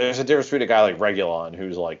 yeah, there's a difference between a guy like Reguilon,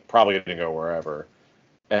 who's like probably going to go wherever,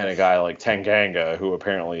 and a guy like Tanganga, who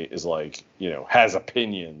apparently is like, has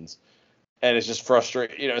opinions, and it's just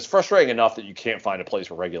frustrating. It's frustrating enough that you can't find a place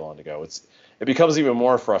for Reguilon to go. it becomes even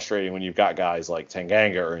more frustrating when you've got guys like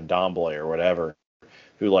Tanganga or Ndombele or whatever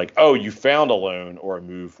who like, oh, you found a loan or a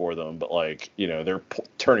move for them, but like, they're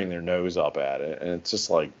turning their nose up at it. And it's just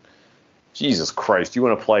like, Jesus Christ, you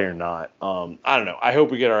want to play or not? I don't know. I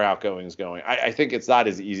hope we get our outgoings going. I think it's not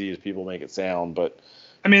as easy as people make it sound, but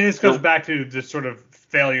I mean, this goes back to the sort of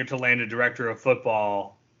failure to land a director of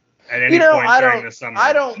football at any point during the summer.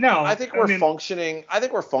 I think we're functioning. I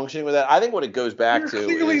think we're functioning with that. I think what it goes back to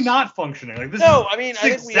clearly is not functioning. Like this I think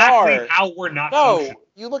exactly we are. how we're not functioning.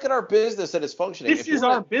 You look at our business and it's functioning. This is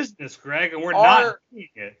our business, Greg, and we're not doing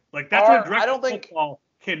it. Like that's what director of football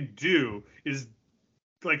can do is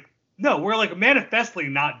like we're like manifestly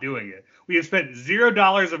not doing it. We have spent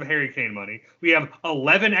 $0 of Harry Kane money. We have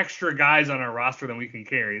 11 extra guys on our roster than we can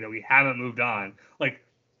carry that we haven't moved on. Like,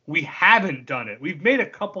 we haven't done it. We've made a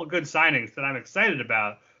couple of good signings that I'm excited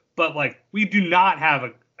about, but like, we do not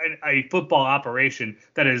have a football operation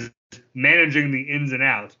that is managing the ins and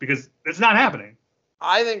outs because it's not happening.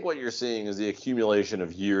 I think what you're seeing is the accumulation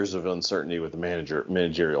of years of uncertainty with the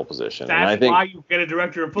managerial position. That's and I think, why you get a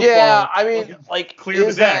director of football. Yeah, I mean, like, clear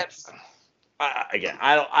the decks.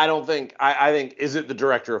 I don't think. I think is it the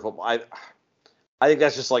director of football? I think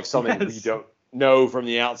that's just like something we don't know from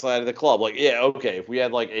the outside of the club. Like, yeah, okay, if we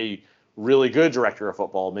had like a really good director of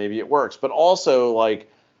football, maybe it works. But also, like,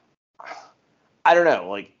 I don't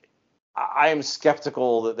know. Like, I am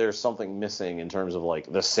skeptical that there's something missing in terms of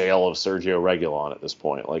like the sale of Sergio Reguilon at this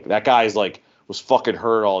point. Like, that guy's like was fucking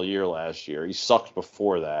hurt all year last year. He sucked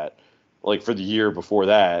before that, like for the year before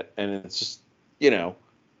that, and it's just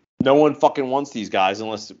no one fucking wants these guys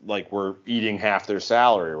unless like we're eating half their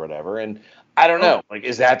salary or whatever. And I don't know, like,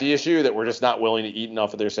 is that the issue that we're just not willing to eat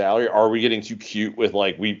enough of their salary? Are we getting too cute with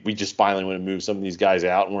like, we just finally want to move some of these guys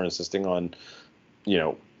out and we're insisting on,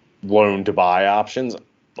 loan to buy options?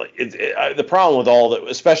 Like the problem with all that,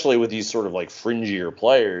 especially with these sort of like fringier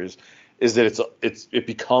players, is that it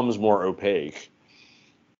becomes more opaque.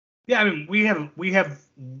 Yeah. I mean, we have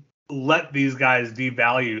let these guys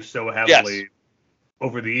devalue so heavily. Yes.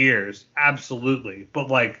 Over the years, absolutely. But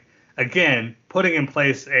like, again, putting in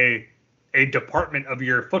place a department of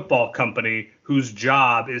your football company whose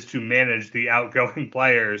job is to manage the outgoing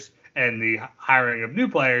players and the hiring of new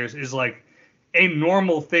players is like a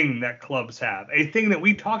normal thing that clubs have. A thing that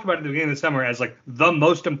we talked about at the beginning of the summer as like the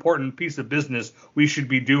most important piece of business we should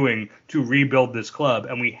be doing to rebuild this club,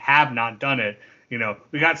 and we have not done it.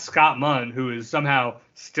 We got Scott Munn, who is somehow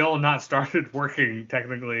still not started working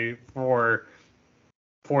technically for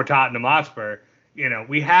Tottenham Hotspur.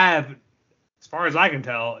 We have, as far as I can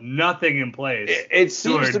tell, nothing in place. It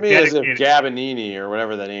seems to me as if Gabonini, or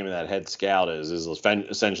whatever the name of that head scout is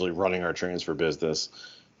essentially running our transfer business.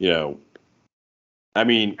 I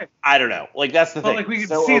mean, I don't know. Like, that's the thing. Like, we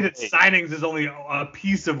can see that signings is only a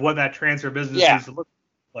piece of what that transfer business needs to look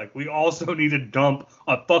like. We also need to dump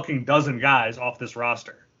a fucking dozen guys off this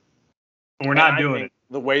roster. And we're not doing it.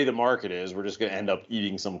 The way the market is, we're just going to end up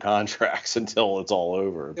eating some contracts until it's all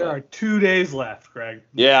over. There are 2 days left, Greg.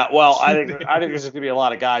 Yeah, well, I think there's going to be a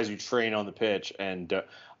lot of guys who train on the pitch, and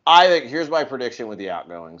I think here's my prediction with the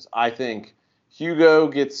outgoings. I think Hugo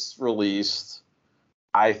gets released.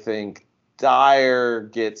 I think Dyer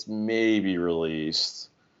gets maybe released.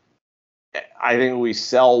 I think we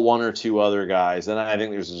sell one or two other guys, and I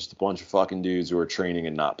think there's just a bunch of fucking dudes who are training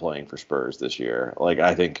and not playing for Spurs this year. Like,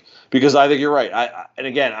 because I think you're right. And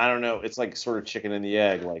again, I don't know. It's like sort of chicken and the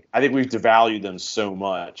egg. Like, I think we've devalued them so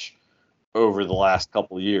much over the last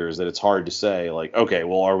couple of years that it's hard to say, like, okay,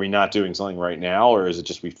 well, are we not doing something right now, or is it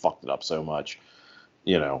just we fucked it up so much,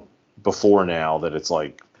 before now that it's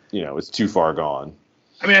like, it's too far gone.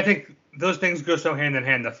 I mean, I think those things go so hand in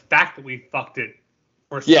hand. The fact that we fucked it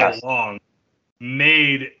for so long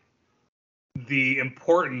made the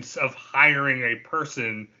importance of hiring a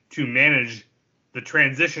person to manage the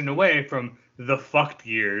transition away from the fucked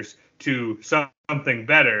years to something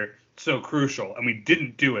better so crucial. And we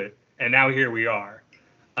didn't do it. And now here we are.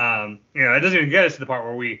 That doesn't even get us to the part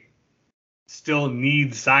where we still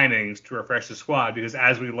need signings to refresh the squad, because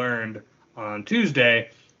as we learned on Tuesday,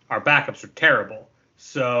 our backups are terrible.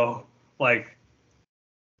 So, like,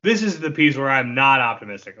 this is the piece where I'm not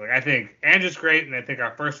optimistic. Like, I think Andrew's great, and I think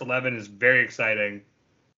our first 11 is very exciting.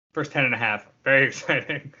 First 10.5, very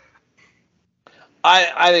exciting.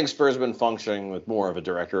 I think Spurs have been functioning with more of a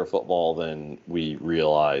director of football than we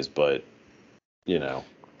realize, but,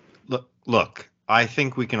 Look, I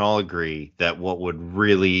think we can all agree that what would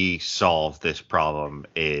really solve this problem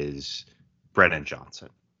is Brennan Johnson.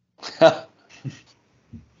 Again,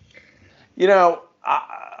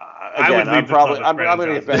 I'm going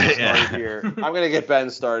to get Ben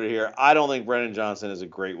started here. I don't think Brennan Johnson is a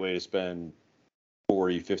great way to spend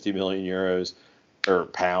 40, 50 million euros or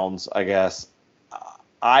pounds, I guess.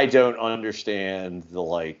 I don't understand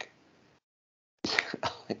the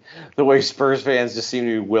the way Spurs fans just seem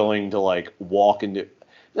to be willing to walk into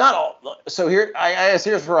not all. So here's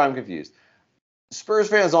where I'm confused. Spurs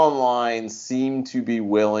fans online seem to be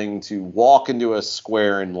willing to walk into a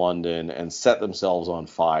square in London and set themselves on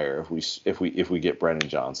fire if we get Brennan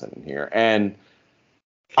Johnson in here. And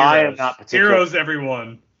I am not particularly heroes,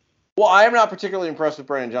 everyone. Well, I am not particularly impressed with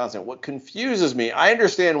Brennan Johnson. What confuses me, I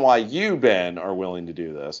understand why you, Ben, are willing to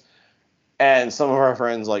do this, and some of our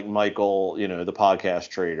friends like Michael, the podcast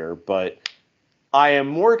trader, but I am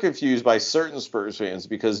more confused by certain Spurs fans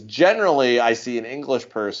because generally I see an English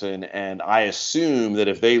person and I assume that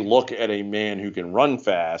if they look at a man who can run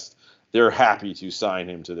fast, they're happy to sign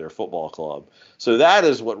him to their football club. So that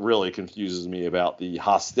is what really confuses me about the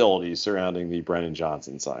hostility surrounding the Brennan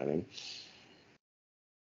Johnson signing.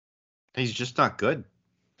 He's just not good.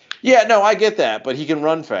 Yeah, no, I get that, but he can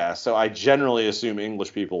run fast, so I generally assume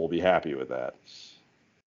English people will be happy with that.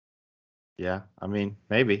 Yeah, I mean,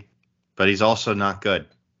 maybe. But he's also not good.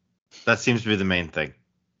 That seems to be the main thing.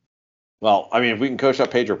 Well, I mean, if we can coach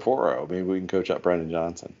up Pedro Porro, maybe we can coach up Brendan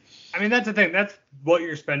Johnson. I mean, that's the thing. That's what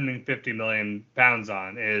you're spending 50 million pounds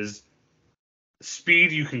on is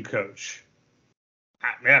speed you can coach.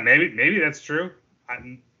 Yeah, maybe that's true.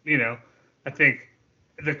 I think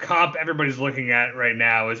the comp everybody's looking at right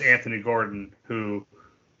now is Anthony Gordon, who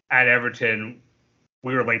at Everton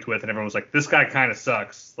we were linked with, and everyone was like, this guy kind of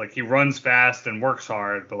sucks. Like, he runs fast and works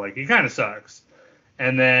hard, but, he kind of sucks.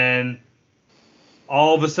 And then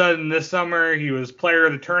all of a sudden this summer, he was player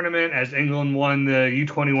of the tournament as England won the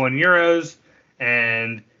U21 Euros.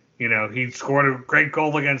 And, he scored a great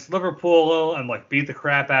goal against Liverpool and, beat the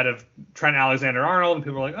crap out of Trent Alexander-Arnold. And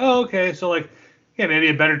people were like, oh, okay. So, maybe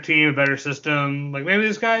a better team, a better system. Maybe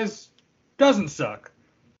this guy's doesn't suck.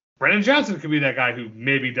 Brennan Johnson could be that guy who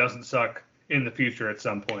maybe doesn't suck in the future at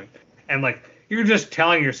some point. And you're just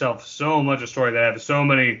telling yourself so much a story that has so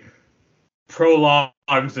many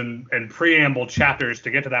prologues and preamble chapters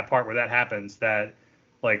to get to that part where that happens that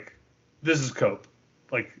this is Cope.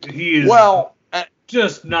 He is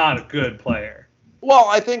just not a good player. Well,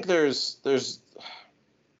 I think there's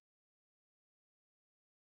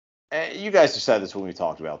you guys have said this when we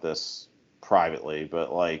talked about this privately,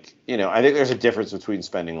 but I think there's a difference between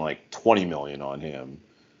spending 20 million on him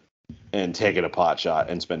and taking a pot shot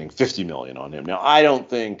and spending 50 million on him. Now, I don't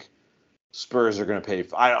think Spurs are going to pay.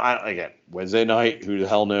 Again, Wednesday night, who the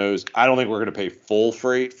hell knows? I don't think we're going to pay full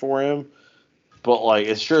freight for him, but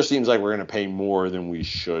it sure seems like we're going to pay more than we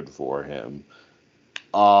should for him.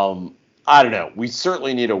 I don't know. We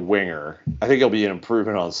certainly need a winger. I think it'll be an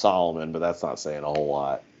improvement on Solomon, but that's not saying a whole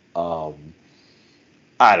lot.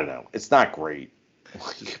 I don't know. It's not great.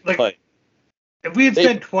 But if we had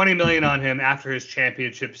spent 20 million on him after his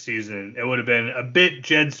championship season, it would have been a bit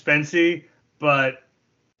Jed Spency, but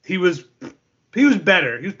he was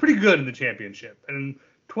better. He was pretty good in the championship. And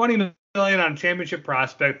 20 million on championship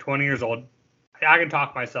prospect, 20 years old, I can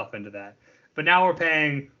talk myself into that. But now we're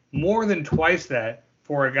paying more than twice that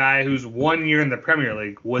for a guy whose 1 year in the Premier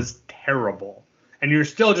League was terrible. And you're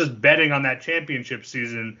still just betting on that championship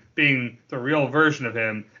season being the real version of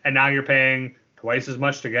him, and now you're paying twice as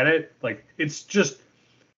much to get it. It's just,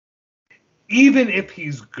 even if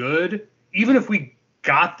he's good, even if we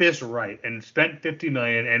got this right and spent 50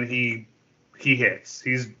 million and he hits,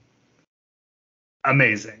 he's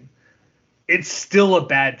amazing, it's still a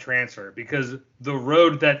bad transfer because the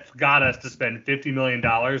road that got us to spend $50 million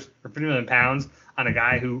or 50 million pounds on a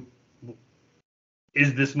guy who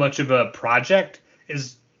is this much of a project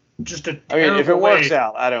is just a terrible if it way. works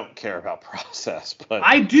out, I don't care about process, but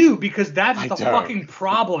I do, because that's the don't. fucking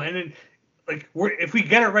problem. And if we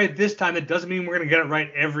get it right this time, it doesn't mean we're going to get it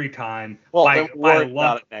right every time. Well, then worry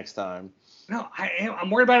about it next time. No, I'm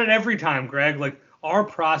worried about it every time, Greg. Our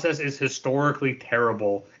process is historically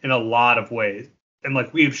terrible in a lot of ways. And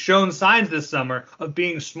we've shown signs this summer of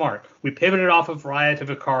being smart. We pivoted off of Raya to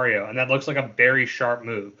Vicario, and that looks like a very sharp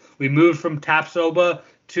move. We moved from Tapsoba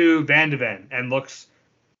to Van de Ven, and looks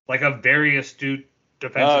like a very astute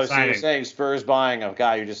defensive signing. So you're saying Spurs buying a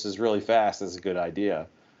guy who just is really fast is a good idea?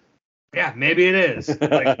 Yeah, maybe it is.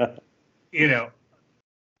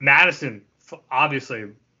 Madison,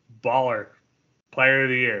 obviously, baller, player of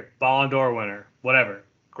the year, Ballon d'Or winner, whatever,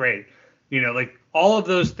 great. All of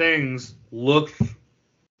those things look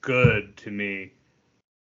good to me.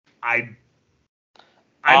 I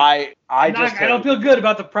don't feel good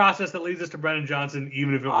about the process that leads us to Brennan Johnson,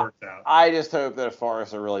 even if it works out. I just hope that if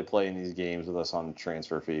Forrest are really playing these games with us on the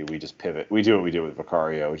transfer fee, we just pivot. We do what we did with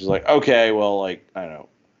Vicario, which is okay, well, I don't know.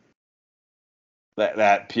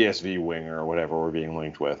 that PSV winger or whatever we're being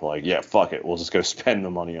linked with. Like, yeah, fuck it, we'll just go spend the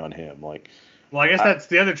money on him. Like, well, I guess that's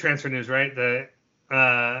the other transfer news, right? The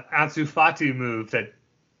Ansu Fati move that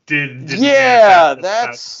didn't yeah,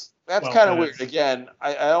 that's kind of weird. minutes. Again,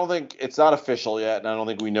 I don't think it's not official yet, and I don't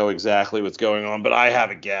think we know exactly what's going on. But I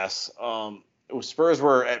have a guess. Spurs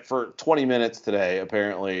were for 20 minutes today.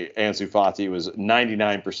 Apparently, Ansu Fati was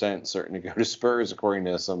 99% certain to go to Spurs, according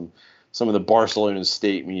to some of the Barcelona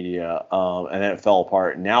state media, and then it fell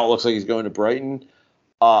apart. Now it looks like he's going to Brighton.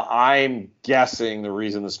 I'm guessing the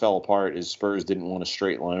reason this fell apart is Spurs didn't want a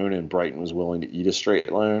straight loan, and Brighton was willing to eat a straight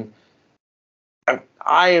loan.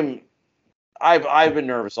 I've been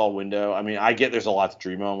nervous all window. I mean, I get there's a lot to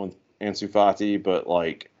dream on with Ansu Fati, but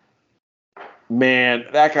like, man,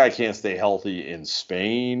 that guy can't stay healthy in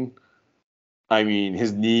Spain. I mean,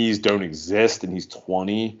 his knees don't exist, and he's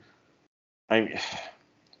 20. I mean,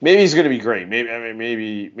 maybe he's going to be great.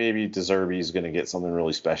 Maybe De Zerbi's going to get something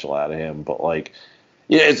really special out of him. But like,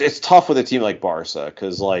 yeah, it's tough with a team like Barca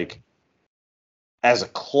because like, as a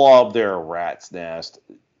club, they're a rat's nest.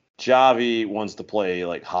 Xavi wants to play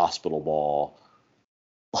like hospital ball.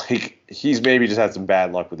 Like, he's maybe just had some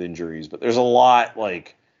bad luck with injuries, but there's a lot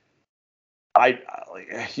like.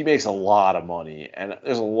 He makes a lot of money, and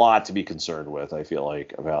there's a lot to be concerned with, I feel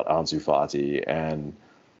like, about Ansu Fati. And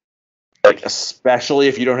like, especially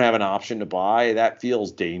if you don't have an option to buy, that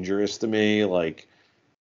feels dangerous to me. Like,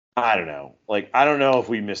 I don't know. Like, I don't know if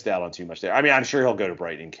we missed out on too much there. I mean, I'm sure he'll go to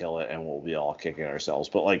Brighton and kill it, and we'll be all kicking ourselves.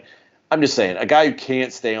 But like, I'm just saying, a guy who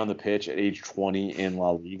can't stay on the pitch at age 20 in La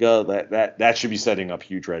Liga, that should be setting up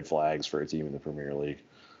huge red flags for a team in the Premier League.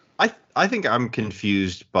 I think I'm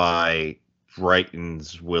confused by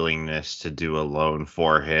Brighton's willingness to do a loan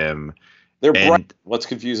for him. They're Brighton. What's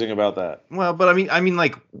confusing about that? Well, but I mean,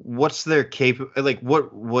 like, what's their like,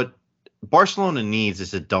 what Barcelona needs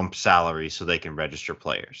is to dump salary so they can register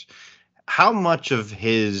players. How much of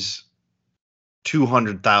his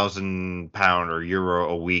 £200,000 or euro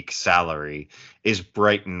a week salary is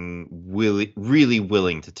Brighton really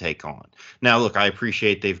willing to take on? Now, look, I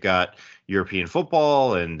appreciate they've got European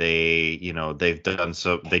football, and they've done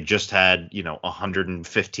so. They just had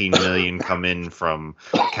 115 million come in from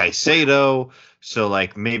Caicedo, so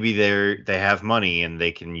like maybe they have money and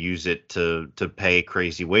they can use it to pay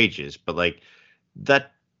crazy wages. But like,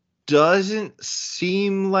 that doesn't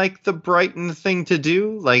seem like the Brighton thing to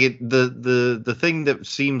do. Like, the thing that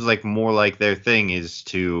seems like more like their thing is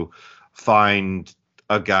to find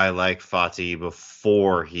a guy like Fati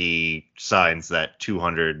before he signs that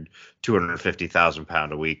 250,000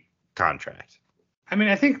 pound a week contract. I mean,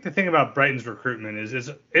 I think the thing about Brighton's recruitment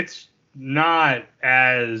is it's not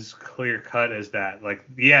as clear cut as that. Like,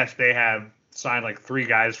 yes, they have signed like 3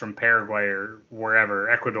 guys from Paraguay or wherever,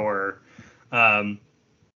 Ecuador,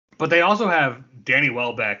 but they also have Danny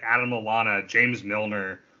Welbeck, Adam Lallana, James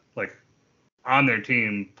Milner, like, on their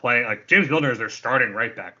team playing. Like, James Milner is their starting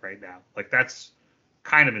right back right now. Like, that's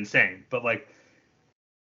kind of insane. But like,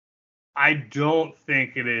 I don't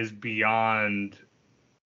think it is beyond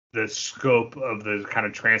the scope of the kind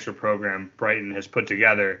of transfer program Brighton has put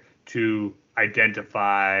together to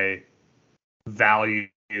identify value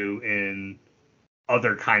in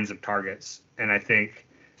other kinds of targets. And I think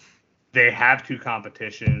they have 2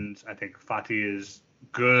 competitions. I think Fati is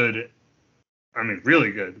good. I mean,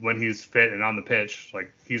 really good when he's fit and on the pitch.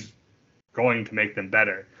 Like, he's going to make them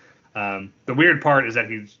better. The weird part is that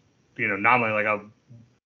he's, nominally like a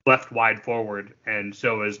left wide forward, and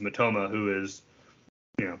so is Matoma, who is,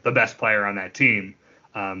 the best player on that team.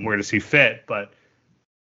 Where does he fit? But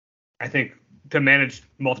I think to manage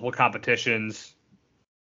multiple competitions,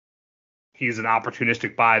 he's an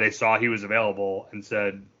opportunistic buy. They saw he was available and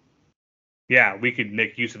said, yeah, we could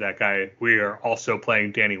make use of that guy. We are also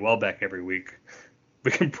playing Danny Welbeck every week.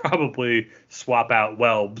 We can probably swap out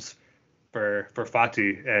Welbs for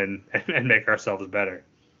Fati and make ourselves better.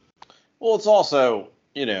 Well, it's also,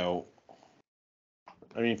 I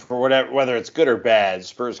mean, for whether it's good or bad,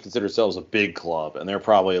 Spurs consider themselves a big club, and they're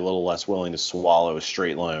probably a little less willing to swallow a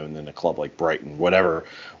straight loan than a club like Brighton. Whatever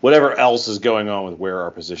else is going on with where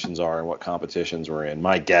our positions are and what competitions we're in,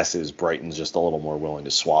 my guess is Brighton's just a little more willing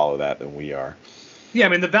to swallow that than we are. Yeah, I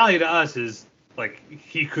mean, the value to us is, like,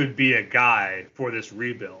 he could be a guy for this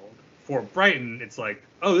rebuild. For Brighton, it's like,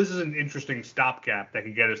 oh, this is an interesting stopgap that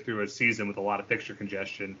can get us through a season with a lot of fixture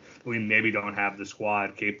congestion that we maybe don't have the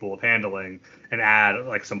squad capable of handling, and add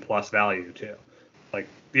like some plus value to. Like,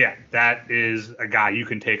 yeah, that is a guy you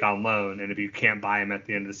can take on loan, and if you can't buy him at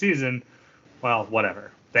the end of the season, well,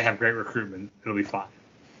 whatever. They have great recruitment. It'll be fine.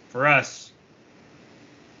 For us,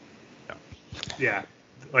 yeah,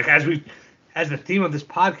 like as we as the theme of this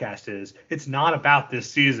podcast is, it's not about this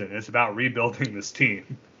season. It's about rebuilding this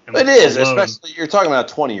team. And It is, alone, especially you're talking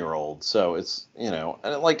about a 20-year-old, so it's, and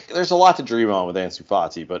like there's a lot to dream on with Ansu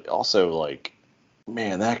Fati, but also like,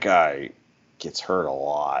 man, that guy gets hurt a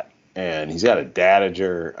lot, and he's got a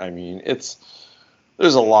dadager. I mean, there's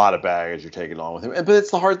a lot of baggage you're taking on with him, but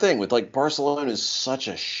it's the hard thing with like Barcelona is such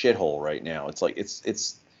a shithole right now. It's like it's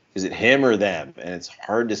is it him or them, and it's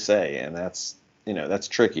hard to say, and that's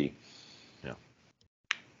tricky. Yeah.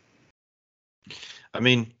 I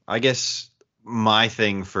mean, I guess my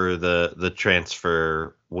thing for the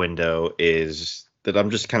transfer window is that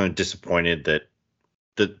I'm just kind of disappointed that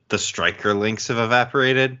the striker links have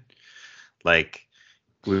evaporated. Like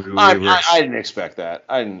I didn't expect that.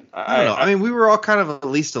 I don't know. I mean, we were all kind of at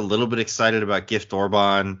least a little bit excited about Gift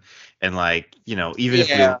Orban, and like, even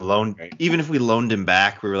if we loaned him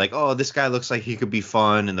back, we were like, oh, this guy looks like he could be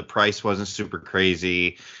fun, and the price wasn't super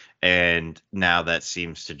crazy. And now that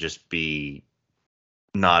seems to just be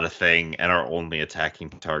not a thing, and our only attacking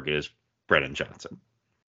target is Brennan Johnson.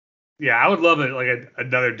 Yeah, I would love it, like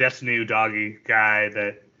another Destiny Udagi guy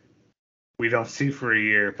that we don't see for a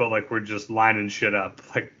year, but like we're just lining shit up.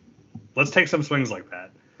 Like, let's take some swings like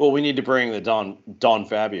that. Well, we need to bring the Don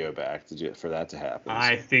Fabio back for that to happen.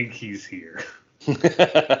 I think he's here.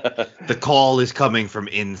 The call is coming from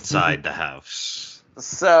inside the house.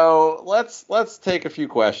 So let's take a few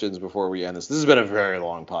questions before we end this. This has been a very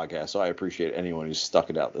long podcast, so I appreciate anyone who's stuck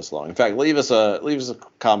it out this long. In fact, leave us a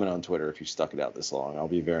comment on Twitter if you stuck it out this long. I'll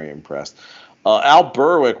be very impressed. Al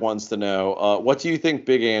Berwick wants to know, what do you think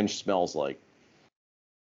Big Ange smells like?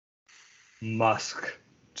 Musk.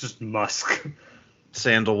 Just musk.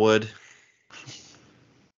 Sandalwood.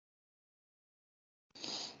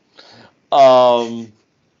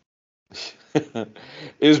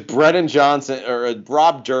 Is Brennan Johnson, or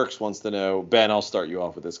Rob Dirks wants to know, Ben, I'll start you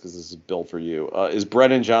off with this because this is built for you. Is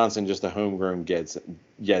Brennan Johnson just a homegrown Jedson?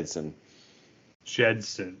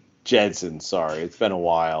 Jedson, sorry. It's been a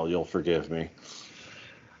while. You'll forgive me.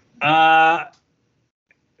 I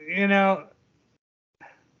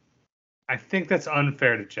think that's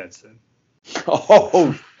unfair to Jedson.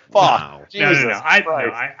 Oh, fuck. Wow. No.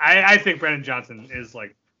 I think Brennan Johnson is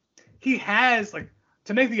like, he has like,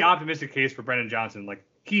 to make the optimistic case for Brennan Johnson, like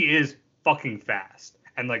he is fucking fast,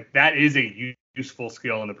 and like that is a useful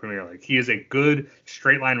skill in the Premier League. He is a good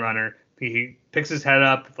straight line runner. He picks his head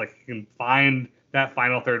up, like he can find that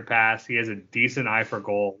final third pass. He has a decent eye for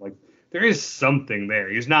goal. Like there is something there.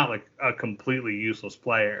 He's not like a completely useless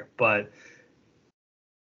player, but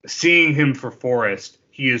seeing him for Forest,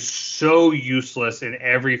 he is so useless in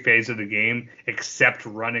every phase of the game except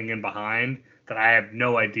running in behind that I have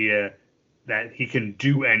no idea that he can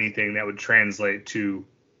do anything that would translate to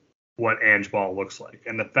what Ange ball looks like.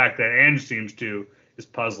 And the fact that Ange seems to is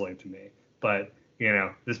puzzling to me. But,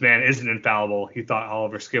 this man isn't infallible. He thought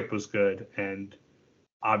Oliver Skip was good, and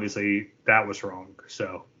obviously that was wrong.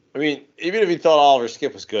 So, I mean, even if he thought Oliver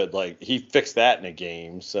Skip was good, like he fixed that in a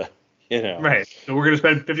game, so, Right. So we're going to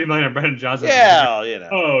spend $50 million on Brendan Johnson. Yeah,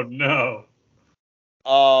 Oh, no.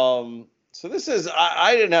 So this is,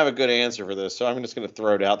 I didn't have a good answer for this, so I'm just going to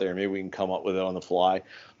throw it out there. Maybe we can come up with it on the fly.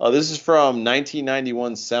 This is from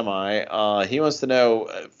 1991 Semi. He wants to know,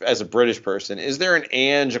 as a British person, is there an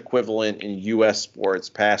Ange equivalent in U.S. sports,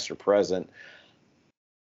 past or present?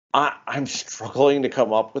 I'm struggling to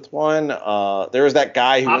come up with one. There was that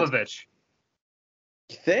guy who... Popovich.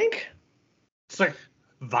 You think? It's like,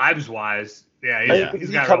 vibes-wise, yeah, he's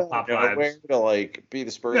got real pop vibes. To, like, be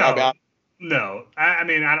the Spurs? No. I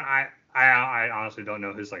mean, I honestly don't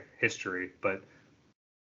know his like history, but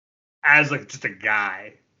as like just a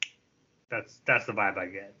guy, that's the vibe I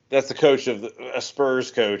get. That's the coach of a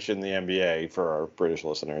Spurs coach in the NBA for our British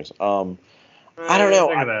listeners. I don't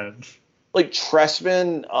know. Like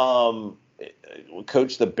Tressman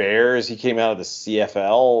coached the Bears. He came out of the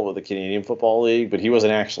CFL, with the Canadian Football League, but he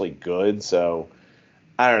wasn't actually good. So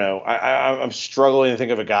I don't know. I'm struggling to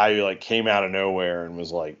think of a guy who like came out of nowhere and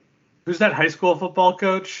was like, who's that high school football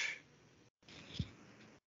coach?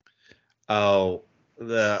 Oh,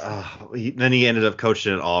 then he ended up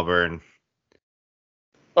coaching at Auburn.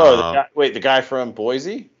 Oh, the guy from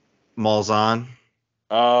Boise? Malzahn.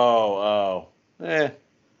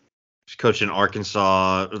 He's coaching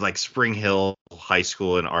Arkansas, like Spring Hill High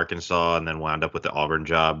School in Arkansas, and then wound up with the Auburn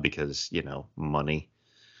job because, money.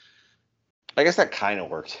 I guess that kind of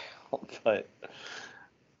worked out, but...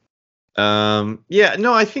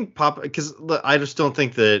 I think because I just don't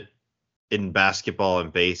think that in basketball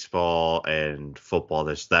and baseball and football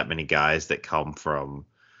there's that many guys that come from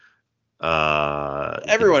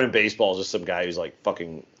everyone in baseball is just some guy who's like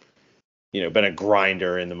fucking been a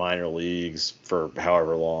grinder in the minor leagues for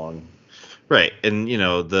however long. Right. And,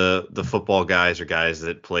 the football guys are guys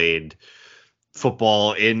that played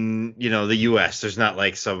football in, the US. There's not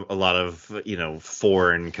like a lot of,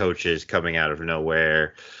 foreign coaches coming out of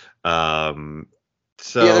nowhere.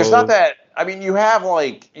 So Yeah, there's not that. I mean, you have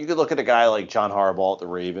you could look at a guy like John Harbaugh at the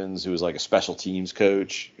Ravens, who was like a special teams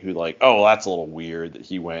coach, who that's a little weird that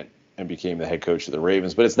he went and became the head coach of the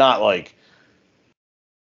Ravens. But it's not like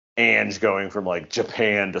Ange going from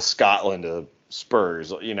Japan to Scotland to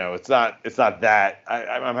Spurs. It's not that.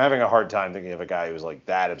 I'm having a hard time thinking of a guy who's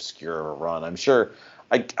that obscure of a run. I'm sure.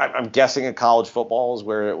 I'm guessing in college football is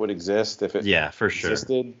where it would exist if it for sure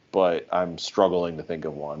existed, but I'm struggling to think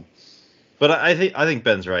of one. But I think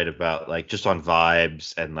Ben's right about just on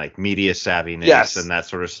vibes and media savviness and that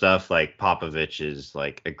sort of stuff. Popovich is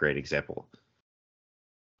a great example.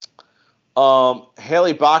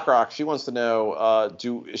 Haley Bachrock, she wants to know,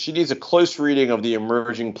 she needs a close reading of the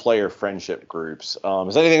emerging player friendship groups.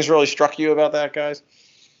 Has anything really struck you about that, guys?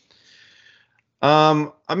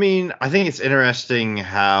 I mean, I think it's interesting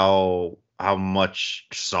how much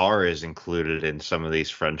Sarr is included in some of these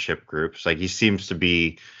friendship groups. He seems to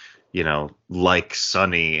be, like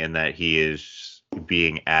Sonny in that he is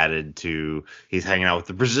being added to. He's hanging out with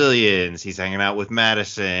the Brazilians. He's hanging out with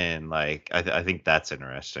Madison. I think that's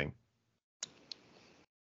interesting.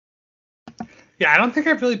 Yeah, I don't think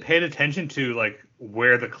I've really paid attention to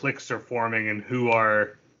where the cliques are forming and who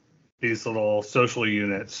are these little social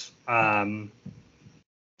units. I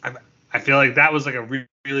feel like that was a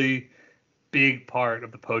really big part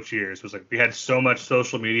of the Poach years. Was we had so much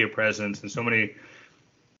social media presence and so many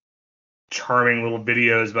charming little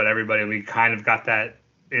videos about everybody, and we kind of got that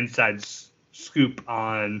inside scoop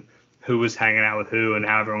on who was hanging out with who and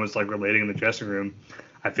how everyone was relating in the dressing room.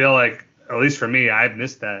 I feel like, at least for me, I've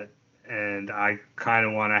missed that. And I kind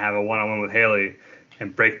of want to have a one-on-one with Haley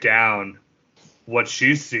and break down what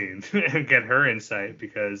she's seen and get her insight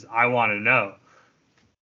because I want to know.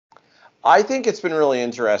 I think it's been really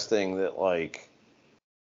interesting that,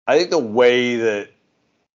 I think the way that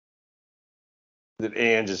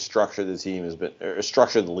Ange has structured the team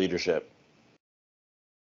structured the leadership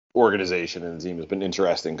organization in the team has been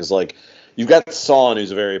interesting because, you've got Son,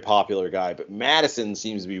 who's a very popular guy, but Madison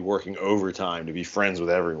seems to be working overtime to be friends with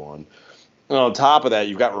everyone. And on top of that,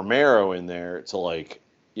 you've got Romero in there to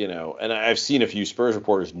and I've seen a few Spurs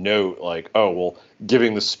reporters note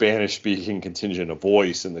giving the Spanish-speaking contingent a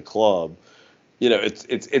voice in the club.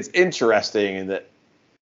 It's interesting in that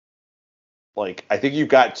I think you've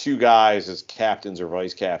got two guys as captains or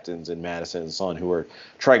vice captains in Madison and Son who are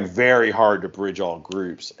trying very hard to bridge all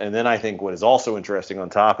groups. And then I think what is also interesting on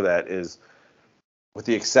top of that is, with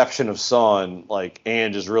the exception of Son,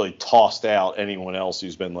 Ange has really tossed out anyone else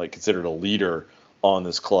who's been considered a leader on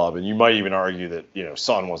this club. And you might even argue that,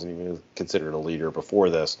 Son wasn't even considered a leader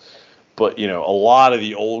before this. But, a lot of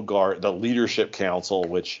the old guard, the leadership council,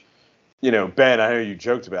 which, Ben, I know you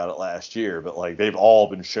joked about it last year, but they've all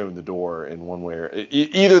been shown the door in one way or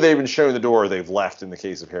either they've been shown the door or they've left in the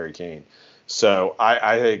case of Harry Kane. So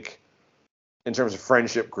I think in terms of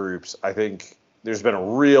friendship groups, I think there's been a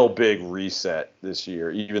real big reset this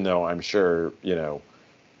year, even though I'm sure,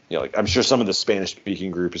 I'm sure some of the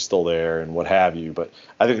Spanish-speaking group is still there and what have you, but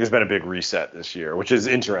I think there's been a big reset this year, which is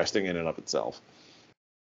interesting in and of itself.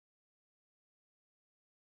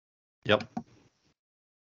 Yep.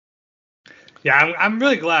 Yeah, I'm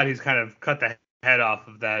really glad he's kind of cut the head off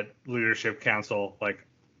of that leadership council.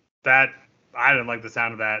 That, I didn't like the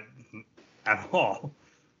sound of that at all.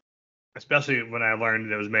 Especially when I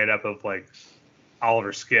learned it was made up of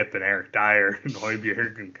Oliver Skip and Eric Dyer and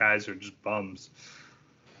Højbjerg and guys who are just bums.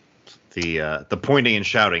 The pointing and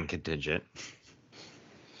shouting contingent.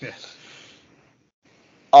 Yeah.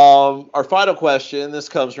 Our final question, this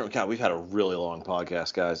comes from, God, we've had a really long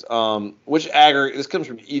podcast, guys. This comes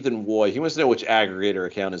from Ethan Woy. He wants to know which aggregator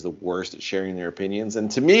account is the worst at sharing their opinions. And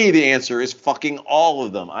to me, the answer is fucking all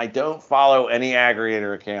of them. I don't follow any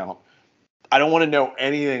aggregator account. I don't want to know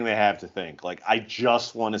anything they have to think. I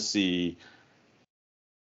just want to see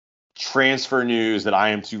transfer news that I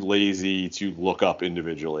am too lazy to look up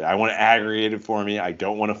individually. I want it aggregated for me. I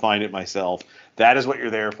don't want to find it myself. That is what you're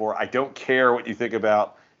there for. I don't care what you think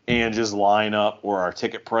about Ange's lineup or our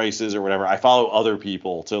ticket prices or whatever. I follow other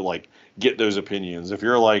people to get those opinions. If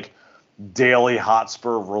you're Daily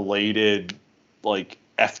Hotspur related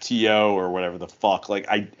FTO or whatever the fuck,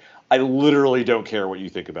 I literally don't care what you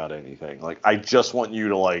think about anything. I just want you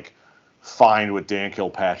to find what Dan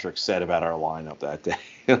Kilpatrick said about our lineup that day.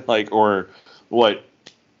 Or what,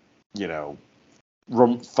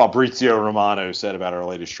 Fabrizio Romano said about our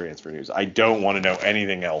latest transfer news. I don't want to know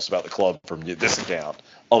anything else about the club from this account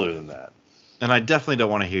other than that. And I definitely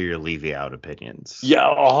don't want to hear your Levy out opinions. Yeah,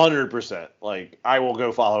 100%. Like, I will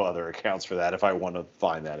go follow other accounts for that if I want to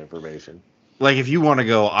find that information. Like, if you want to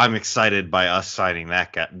go, I'm excited by us signing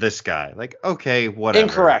this guy. Like, okay, whatever.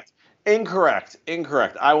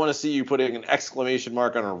 Incorrect. I want to see you putting an exclamation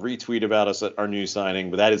mark on a retweet about us at our new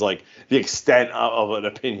signing, but that is like the extent of an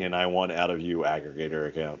opinion I want out of you, aggregator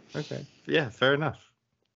account. Okay. Yeah, fair enough.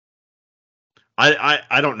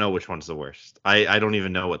 I don't know which one's the worst. I don't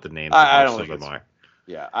even know what the names of them are.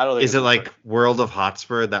 Yeah, I don't think Is it like World of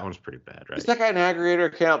Hotspur? That one's pretty bad, right? Is that guy an aggregator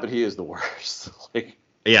account? But he is the worst. Like,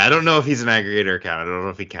 yeah, I don't know if he's an aggregator account. I don't know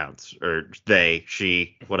if he counts, or they,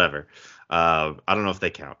 she, whatever. I don't know if they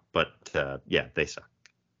count, but yeah, they suck.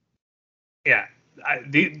 Yeah,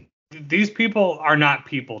 these people are not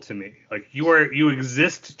people to me. Like, you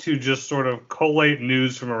exist to just sort of collate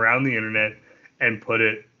news from around the internet and put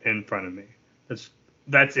it in front of me.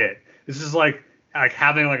 That's it. This is like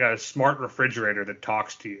having like a smart refrigerator that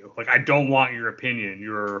talks to you. Like, I don't want your opinion.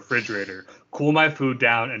 You're a refrigerator. Cool my food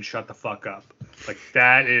down and shut the fuck up. Like,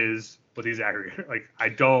 that is what these aggregators. Like, I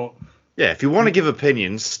don't. Yeah, if you want to give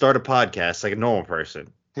opinions, start a podcast like a normal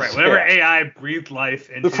person. Right. Whenever AI breathed life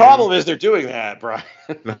into. The problem is they're doing that, Brian.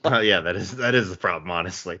 Yeah, that is the problem,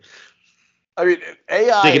 honestly. I mean,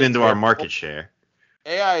 AI digging into our market share.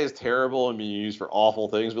 AI is terrible and being used for awful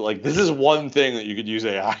things, but like, this is one thing that you could use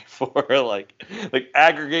AI for. like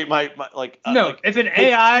aggregate my like. No, like, if an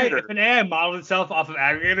AI modeled itself off of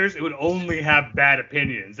aggregators, it would only have bad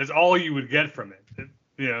opinions. That's all you would get from it.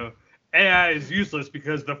 You know, AI is useless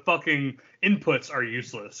because the fucking inputs are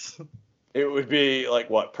useless. It would be like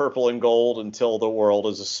what, purple and gold until the world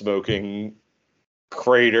is a smoking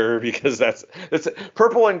crater, because that's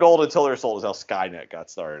purple and gold until they're sold is how Skynet got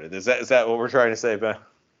started. Is that what we're trying to say, Ben?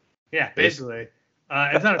 Yeah, basically.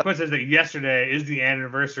 It's not a coincidence that yesterday is the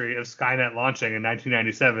anniversary of Skynet launching in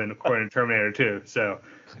 1997, according to Terminator 2. So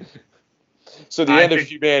the end of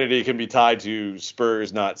humanity can be tied to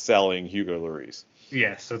Spurs not selling Hugo Lloris.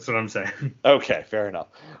 Yes, that's what I'm saying. Okay, fair enough.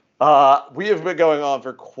 We have been going on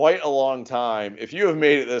for quite a long time. If you have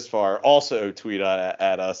made it this far, also tweet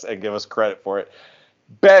at us and give us credit for it.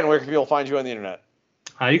 Ben, where can people find you on the internet?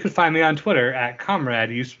 You can find me on Twitter at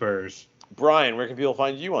ComradeUSpurs. Brian, where can people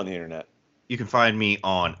find you on the internet? You can find me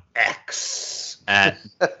on X at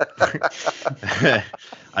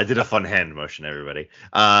I did a fun hand motion, everybody.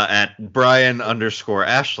 At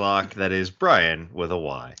Brian_Ashlock. That is Brian with a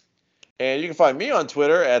Y. And you can find me on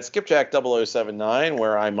Twitter at Skipjack0079,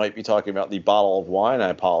 where I might be talking about the bottle of wine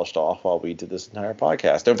I polished off while we did this entire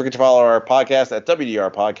podcast. Don't forget to follow our podcast at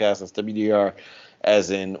WDR Podcast. That's WDR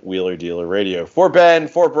as in Wheeler Dealer Radio. For Ben,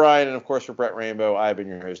 for Brian, and of course for Brett Rainbow, I've been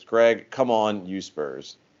your host, Greg. Come on, you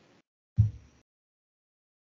Spurs.